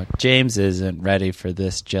 No, James isn't ready for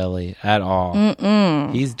this jelly at all.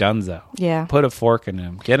 He's donezo. Yeah. Put a fork in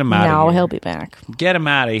him. Get him out of here. No, he'll be back. Get him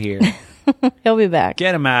out of here. He'll be back.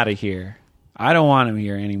 Get him out of here. I don't want him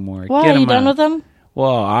here anymore. Why? Get Are him you done out. with him?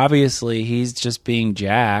 Well, obviously, he's just being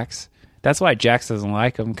Jax. That's why Jax doesn't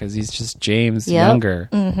like him, because he's just James younger.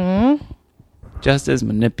 Just as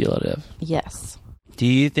manipulative. Yes. Do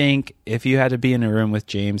you think if you had to be in a room with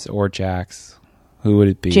James or Jax, who would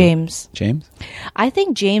it be? James. James? I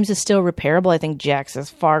think James is still repairable. I think Jax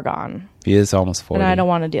is far gone. He is almost 40. And I don't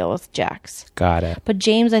want to deal with Jax. Got it. But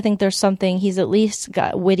James, I think there's something, he's at least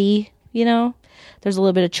got witty, you know? There's a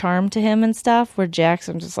little bit of charm to him and stuff, where Jax,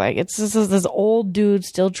 I'm just like, it's just this old dude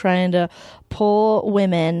still trying to pull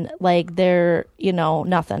women like they're, you know,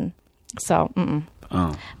 nothing. So,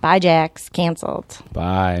 Bye, Jax. Canceled.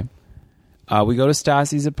 Bye. We go to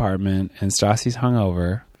Stassi's apartment, and Stassi's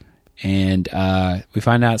hungover. And we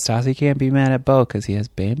find out Stassi can't be mad at Beau because he has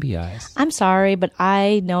Bambi eyes. I'm sorry, but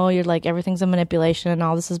I know you're like, everything's a manipulation and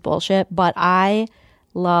all this is bullshit, but I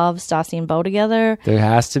love Stassi and Beau together. There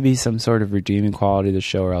has to be some sort of redeeming quality to the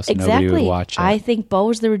show, or else nobody would watch it. I think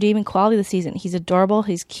Beau's the redeeming quality of the season. He's adorable.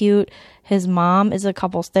 He's cute. His mom is a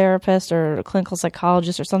couples therapist or a clinical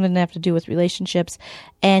psychologist or something that have to do with relationships.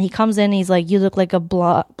 And he comes in and he's like, you look like a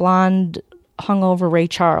blonde hungover Ray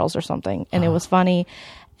Charles or something. And it was funny.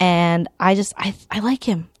 And I like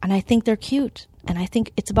him. And I think they're cute. And I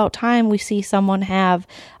think it's about time we see someone have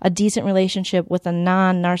a decent relationship with a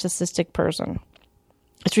non-narcissistic person.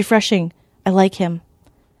 It's refreshing. I like him.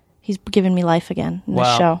 He's given me life again in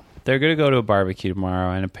this show. They're going to go to a barbecue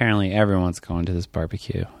tomorrow, and apparently everyone's going to this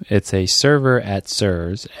barbecue. It's a server at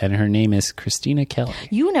Sir's, and her name is Christina Kelly.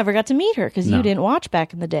 You never got to meet her because you didn't watch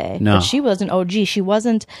back in the day. No. But she was an OG. She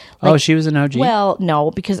wasn't... She was an OG? Well,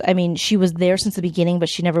 no, because, I mean, she was there since the beginning, but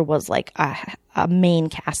she never was, like, a main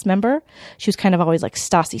cast member. She was kind of always, like,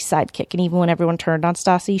 Stassi's sidekick. And even when everyone turned on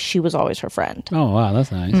Stassi, she was always her friend. Oh, wow,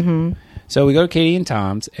 that's nice. So we go to Katie and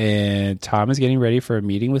Tom's, and Tom is getting ready for a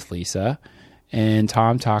meeting with Lisa. And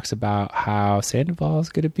Tom talks about how Sandoval is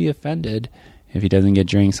going to be offended if he doesn't get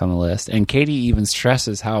drinks on the list. And Katie even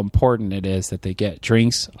stresses how important it is that they get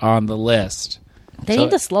drinks on the list. They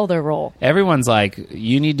need to slow their roll. Everyone's like,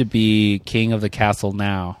 you need to be king of the castle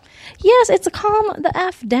now. Yes, it's a calm the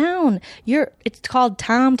F down. It's called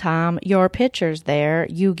Tom Tom. Your picture's there.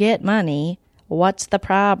 You get money. What's the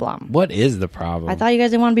problem? What is the problem? I thought you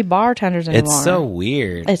guys didn't want to be bartenders anymore. It's so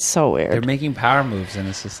weird. It's so weird. They're making power moves, and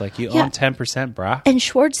it's just like, you own 10%, brah. And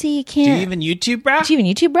Schwartzy can't... Do you even YouTube,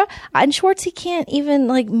 brah? And Schwartzy can't even,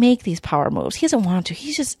 like, make these power moves. He doesn't want to.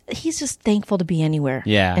 He's just thankful to be anywhere.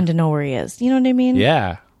 Yeah. And to know where he is. You know what I mean?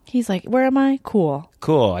 Yeah. He's like, where am I?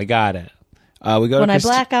 Cool, I got it. We go when I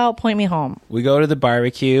black out, point me home. We go to the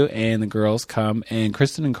barbecue, and the girls come, and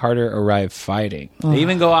Kristen and Carter arrive fighting. They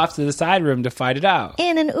even go off to the side room to fight it out.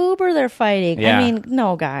 In an Uber, they're fighting. Yeah. I mean,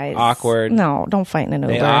 no, guys. Awkward. No, don't fight in an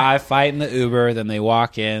Uber. They fight in the Uber, then they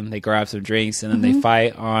walk in, they grab some drinks, and then they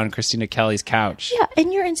fight on Christina Kelly's couch. Yeah,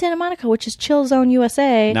 and you're in Santa Monica, which is Chill Zone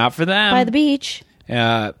USA. Not for them. By the beach.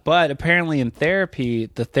 But apparently in therapy,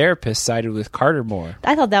 the therapist sided with Carter more.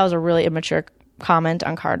 I thought that was a really immature comment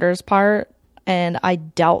on Carter's part. And I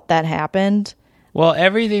doubt that happened. Well,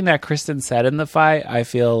 everything that Kristen said in the fight, I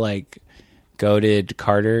feel like goaded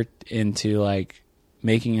Carter into like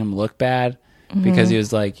making him look bad because he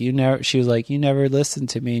was like, she was like, you never listen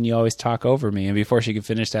to me and you always talk over me. And before she could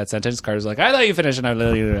finish that sentence, Carter's like, I thought you finished. And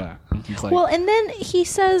like, well, and then he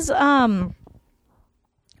says,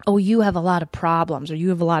 oh, you have a lot of problems or you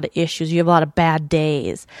have a lot of issues. You have a lot of bad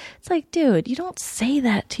days. It's like, dude, you don't say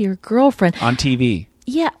that to your girlfriend. On TV.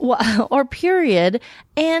 Yeah, well, or period.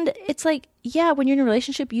 And it's like, yeah, when you're in a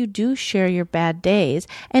relationship, you do share your bad days.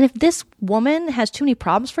 And if this woman has too many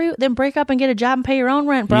problems for you, then break up and get a job and pay your own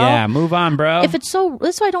rent, bro. Yeah, move on, bro. If it's so,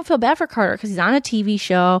 that's why I don't feel bad for Carter, because he's on a TV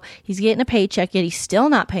show, he's getting a paycheck, yet he's still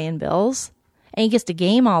not paying bills, and he gets to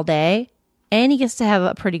game all day, and he gets to have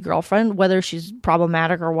a pretty girlfriend, whether she's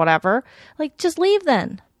problematic or whatever. Like, just leave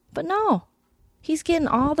then. But no, he's getting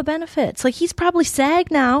all the benefits. Like, he's probably SAG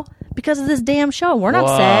now because of this damn show. We're not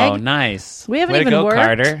SAG. Oh, nice. We haven't Way even to go, worked.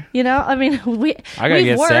 Carter. You know, I mean, I gotta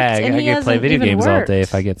get worked, SAG. and I he get to play hasn't video even games all worked. day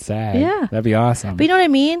if I get SAG. Yeah. That'd be awesome. But you know what I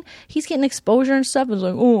mean? He's getting exposure and stuff. It's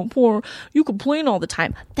like, oh, poor, you complain all the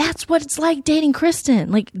time. That's what it's like dating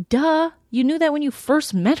Kristen. Like, duh. You knew that when you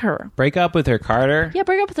first met her. Break up with her, Carter. Yeah,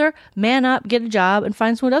 break up with her, man up, get a job, and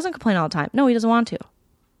find someone who doesn't complain all the time. No, he doesn't want to.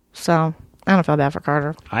 So, I don't feel bad for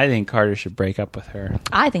Carter. I think Carter should break up with her.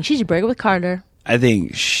 I think she should break up with Carter. I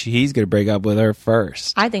think he's going to break up with her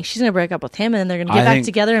first. I think she's going to break up with him, and then they're going to get back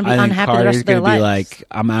together and be unhappy the rest of their Carter's going to be lives. like,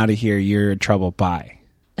 I'm out of here. You're in trouble. Bye.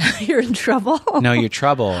 You're in trouble? No, you're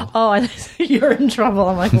trouble. Oh, you're in trouble.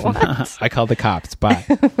 I'm like, what? I called the cops. Bye.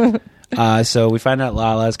 So we find out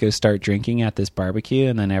Lala's going to start drinking at this barbecue,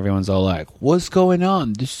 and then everyone's all like, what's going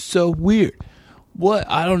on? This is so weird. What?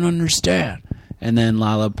 I don't understand. And then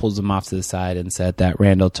Lala pulls him off to the side and said that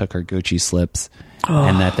Randall took her Gucci slips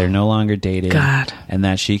and that they're no longer dating. God. And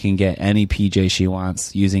that she can get any PJ she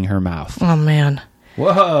wants using her mouth. Oh, man.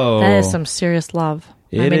 Whoa. That is some serious love.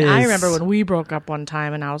 I It mean, I is. remember when we broke up one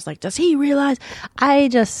time, and I was like, does he realize?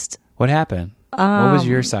 What happened? What was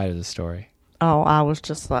your side of the story? I was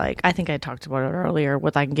just like, I think I talked about it earlier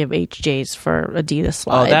with I can give HJs for Adidas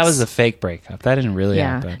slides. Oh, that was a fake breakup. That didn't really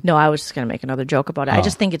happen. No, I was just going to make another joke about it. I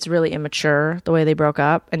just think it's really immature the way they broke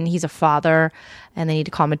up. And he's a father and they need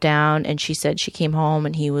to calm it down. And she said she came home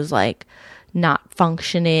and he was like not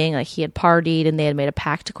functioning. Like he had partied and they had made a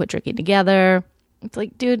pact to quit drinking together. It's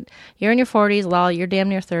like, dude, you're in your 40s. Lol, you're damn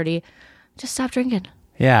near 30. Just stop drinking.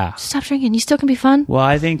 Yeah. Just stop drinking. You still can be fun. Well,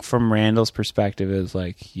 I think from Randall's perspective, it was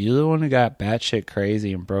like, you're the one who got batshit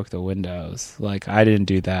crazy and broke the windows. Like, I didn't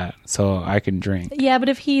do that, so I can drink. Yeah, but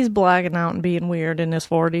if he's blacking out and being weird in his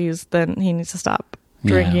 40s, then he needs to stop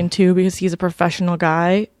drinking too, because he's a professional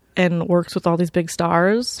guy and works with all these big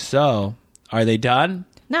stars. So, are they done?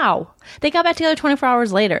 No. They got back together 24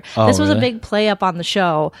 hours later. Oh, this was a really? big play up on the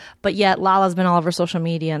show, but yet Lala's been all over social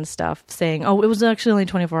media and stuff saying, oh, it was actually only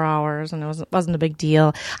 24 hours and it wasn't a big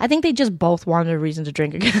deal. I think they just both wanted a reason to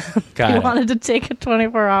drink again. They wanted to take a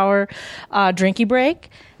 24-hour drinky break.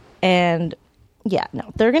 And yeah, no,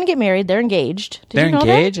 they're going to get married. They're engaged. They're you know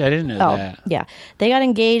engaged? that? I didn't know that. Yeah. They got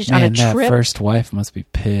engaged Man, on a that trip. first wife must be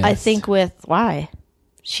pissed. I think why?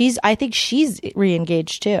 I think she's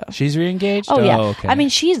re-engaged too. She's re-engaged? Oh, yeah. Okay. I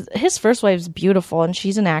mean, his first wife's beautiful and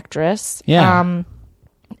she's an actress. Yeah.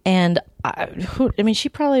 And she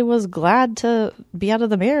probably was glad to be out of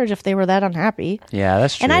the marriage if they were that unhappy. Yeah,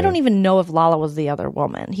 that's true. And I don't even know if Lala was the other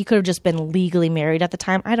woman. He could have just been legally married at the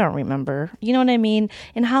time. I don't remember. You know what I mean?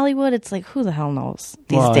 In Hollywood, it's like, who the hell knows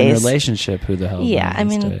these days? In a relationship, who the hell knows Yeah, I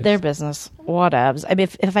these mean, days? their business. Whatevs. I mean,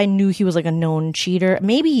 if I knew he was like a known cheater,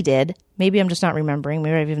 maybe he did. Maybe I'm just not remembering.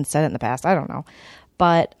 Maybe I've even said it in the past. I don't know.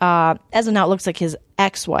 But as of now, it looks like his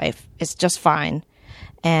ex-wife is just fine.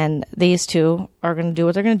 And these two are going to do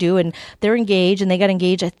what they're going to do. And they're engaged, and they got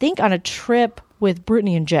engaged, I think, on a trip with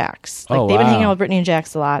Brittany and Jax. Like, they've been hanging out with Brittany and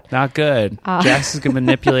Jax a lot. Not good. Jax is going to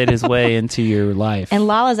manipulate his way into your life. And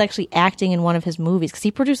Lala's actually acting in one of his movies, because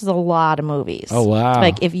he produces a lot of movies. Oh, wow.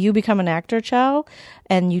 Like, if you become an actor, Chow,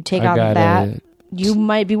 and you take on that, you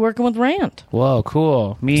might be working with Rand. Whoa,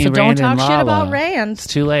 cool. Me, So Rand, don't talk and shit Lala. about Rand. It's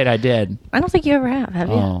too late. I did. I don't think you ever have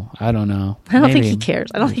you? Oh, I don't know. I don't think Maybe. he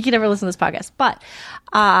cares. I don't think he'd ever listen to this podcast. But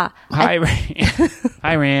Hi, Rand.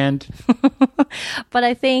 Hi, Rand. but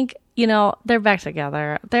I think, they're back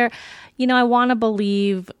together. I want to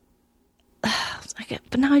believe.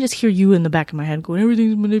 But now I just hear you in the back of my head going,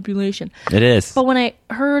 everything's manipulation. It is. But when I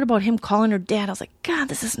heard about him calling her dad, I was like, God,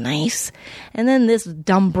 this is nice. And then this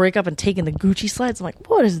dumb breakup and taking the Gucci slides, I'm like,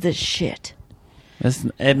 what is this shit?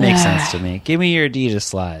 It makes sense to me. Give me your Adidas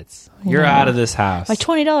slides. You're out of this house. My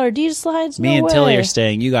 $20 Adidas slides? Me No and Tilly way. are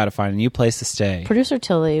staying. You got to find a new place to stay. Producer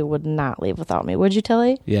Tilly would not leave without me. Would you,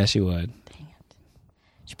 Tilly? Yeah, she would.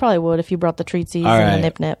 She probably would if you brought the treatsies All and right. the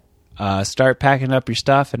nip-nip. Start packing up your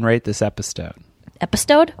stuff and rate this episode.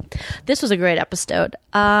 Episode? This was a great episode.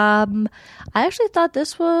 I actually thought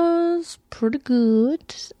this was pretty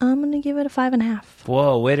good. I'm going to give it a 5.5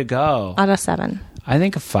 Whoa, way to go. out of 7. I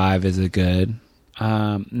think a 5 is a good.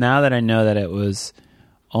 Now that I know that it was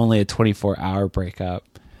only a 24-hour breakup.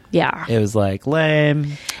 Yeah. It was like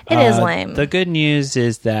lame. It is lame. The good news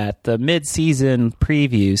is that the mid-season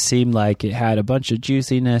preview seemed like it had a bunch of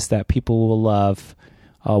juiciness that people will love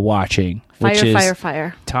watching.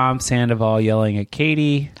 Fire. Tom Sandoval yelling at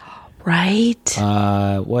Katie. Right.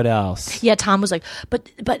 What else? Yeah, Tom was like, but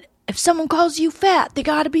if someone calls you fat, they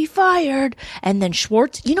got to be fired. And then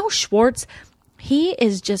Schwartz, Schwartz, he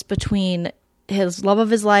is just between his love of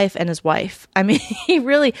his life and his wife. I mean,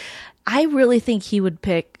 I really think he would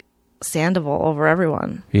pick Sandoval over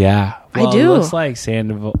everyone. Yeah. Well, I do. It looks like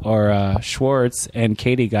Sandoval or Schwartz and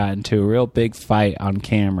Katie got into a real big fight on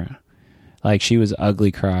camera. Like she was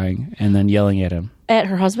ugly crying and then yelling at him. At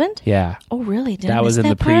her husband? Yeah. Oh, really? That was in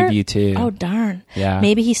the preview too. Oh, darn. Yeah.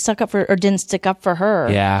 Maybe he stuck up for, or didn't stick up for her.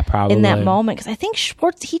 Yeah, probably. In that moment. Because I think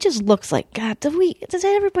Schwartz, he just looks like, God, does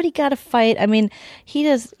everybody got to fight? I mean, he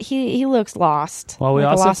looks lost. Well, we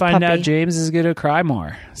like also find out James is going to cry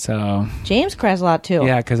more. So James cries a lot too.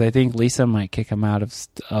 Yeah, because I think Lisa might kick him out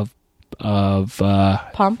of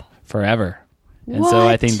Pump forever. And so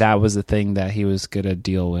I think that was the thing that he was going to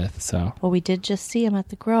deal with. So well, we did just see him at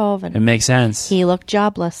the Grove, and it makes sense. He looked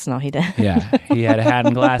jobless. No, he didn't. Yeah, he had a hat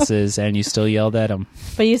and glasses, and you still yelled at him.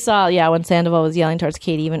 But you saw, when Sandoval was yelling towards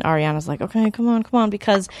Katie, even Ariana's like, "Okay, come on,"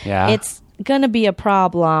 because it's gonna be a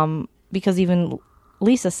problem. Because even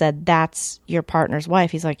Lisa said, "That's your partner's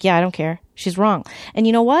wife." He's like, "Yeah, I don't care. She's wrong." And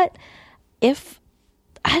you know what? If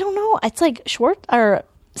I don't know, it's like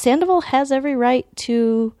Sandoval has every right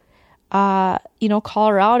to. Call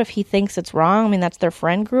her out if he thinks it's wrong. I mean, that's their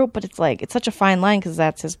friend group, but it's like, it's such a fine line because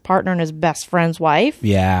that's his partner and his best friend's wife.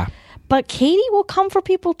 Yeah. But Katie will come for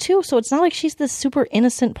people too, so it's not like she's this super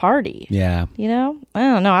innocent party. Yeah. I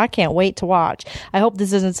don't know. I can't wait to watch. I hope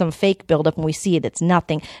this isn't some fake buildup and we see it. It's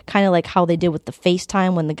nothing. Kind of like how they did with the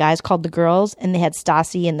FaceTime when the guys called the girls and they had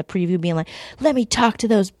Stassi in the preview being like, let me talk to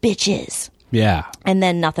those bitches. Yeah. And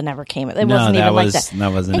then nothing ever came. It wasn't even like that.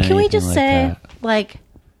 That wasn't. And can we just like say, that.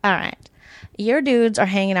 All right, your dudes are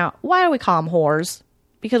hanging out. Why do we call them whores?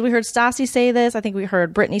 Because we heard Stassi say this. I think we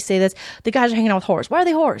heard Brittany say this. The guys are hanging out with whores. Why are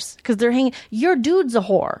they whores? Because they're hanging. Your dude's a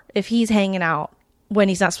whore if he's hanging out when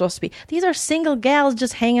he's not supposed to be. These are single gals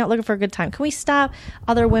just hanging out looking for a good time. Can we stop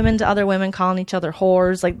other women calling each other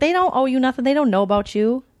whores? Like, they don't owe you nothing. They don't know about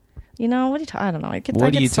you. What are you talking? I don't know. What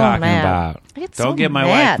are you talking about? Don't get my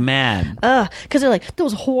wife mad. Because they're like,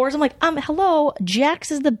 those whores. I'm like, hello, Jax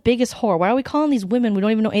is the biggest whore. Why are we calling these women we don't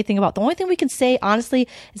even know anything about? The only thing we can say, honestly,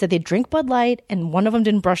 is that they drink Bud Light and one of them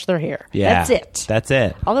didn't brush their hair. Yeah, That's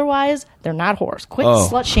it. Otherwise, they're not whores. Quit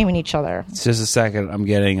slut shaming each other. It's just a second. I'm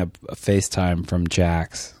getting a FaceTime from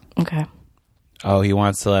Jax. Okay. Oh, he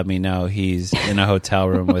wants to let me know he's in a hotel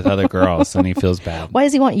room with other girls and he feels bad. Why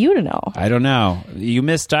does he want you to know? I don't know. You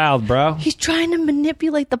misdialed, bro. He's trying to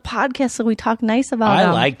manipulate the podcast so we talk nice about him.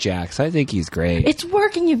 I like Jax. I think he's great. It's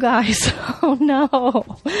working, you guys. Oh, no.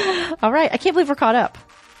 All right. I can't believe we're caught up.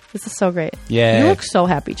 This is so great. Yeah. You look so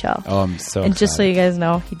happy, Chell. Oh, I'm so And just so you guys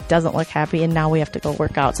know, he doesn't look happy, and now we have to go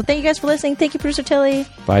work out. So thank you guys for listening. Thank you, Producer Tilly.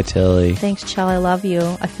 Bye, Tilly. Thanks, Chell. I love you.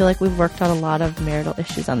 I feel like we've worked out a lot of marital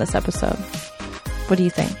issues on this episode. What do you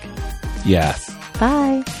think? Yes.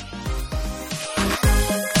 Bye.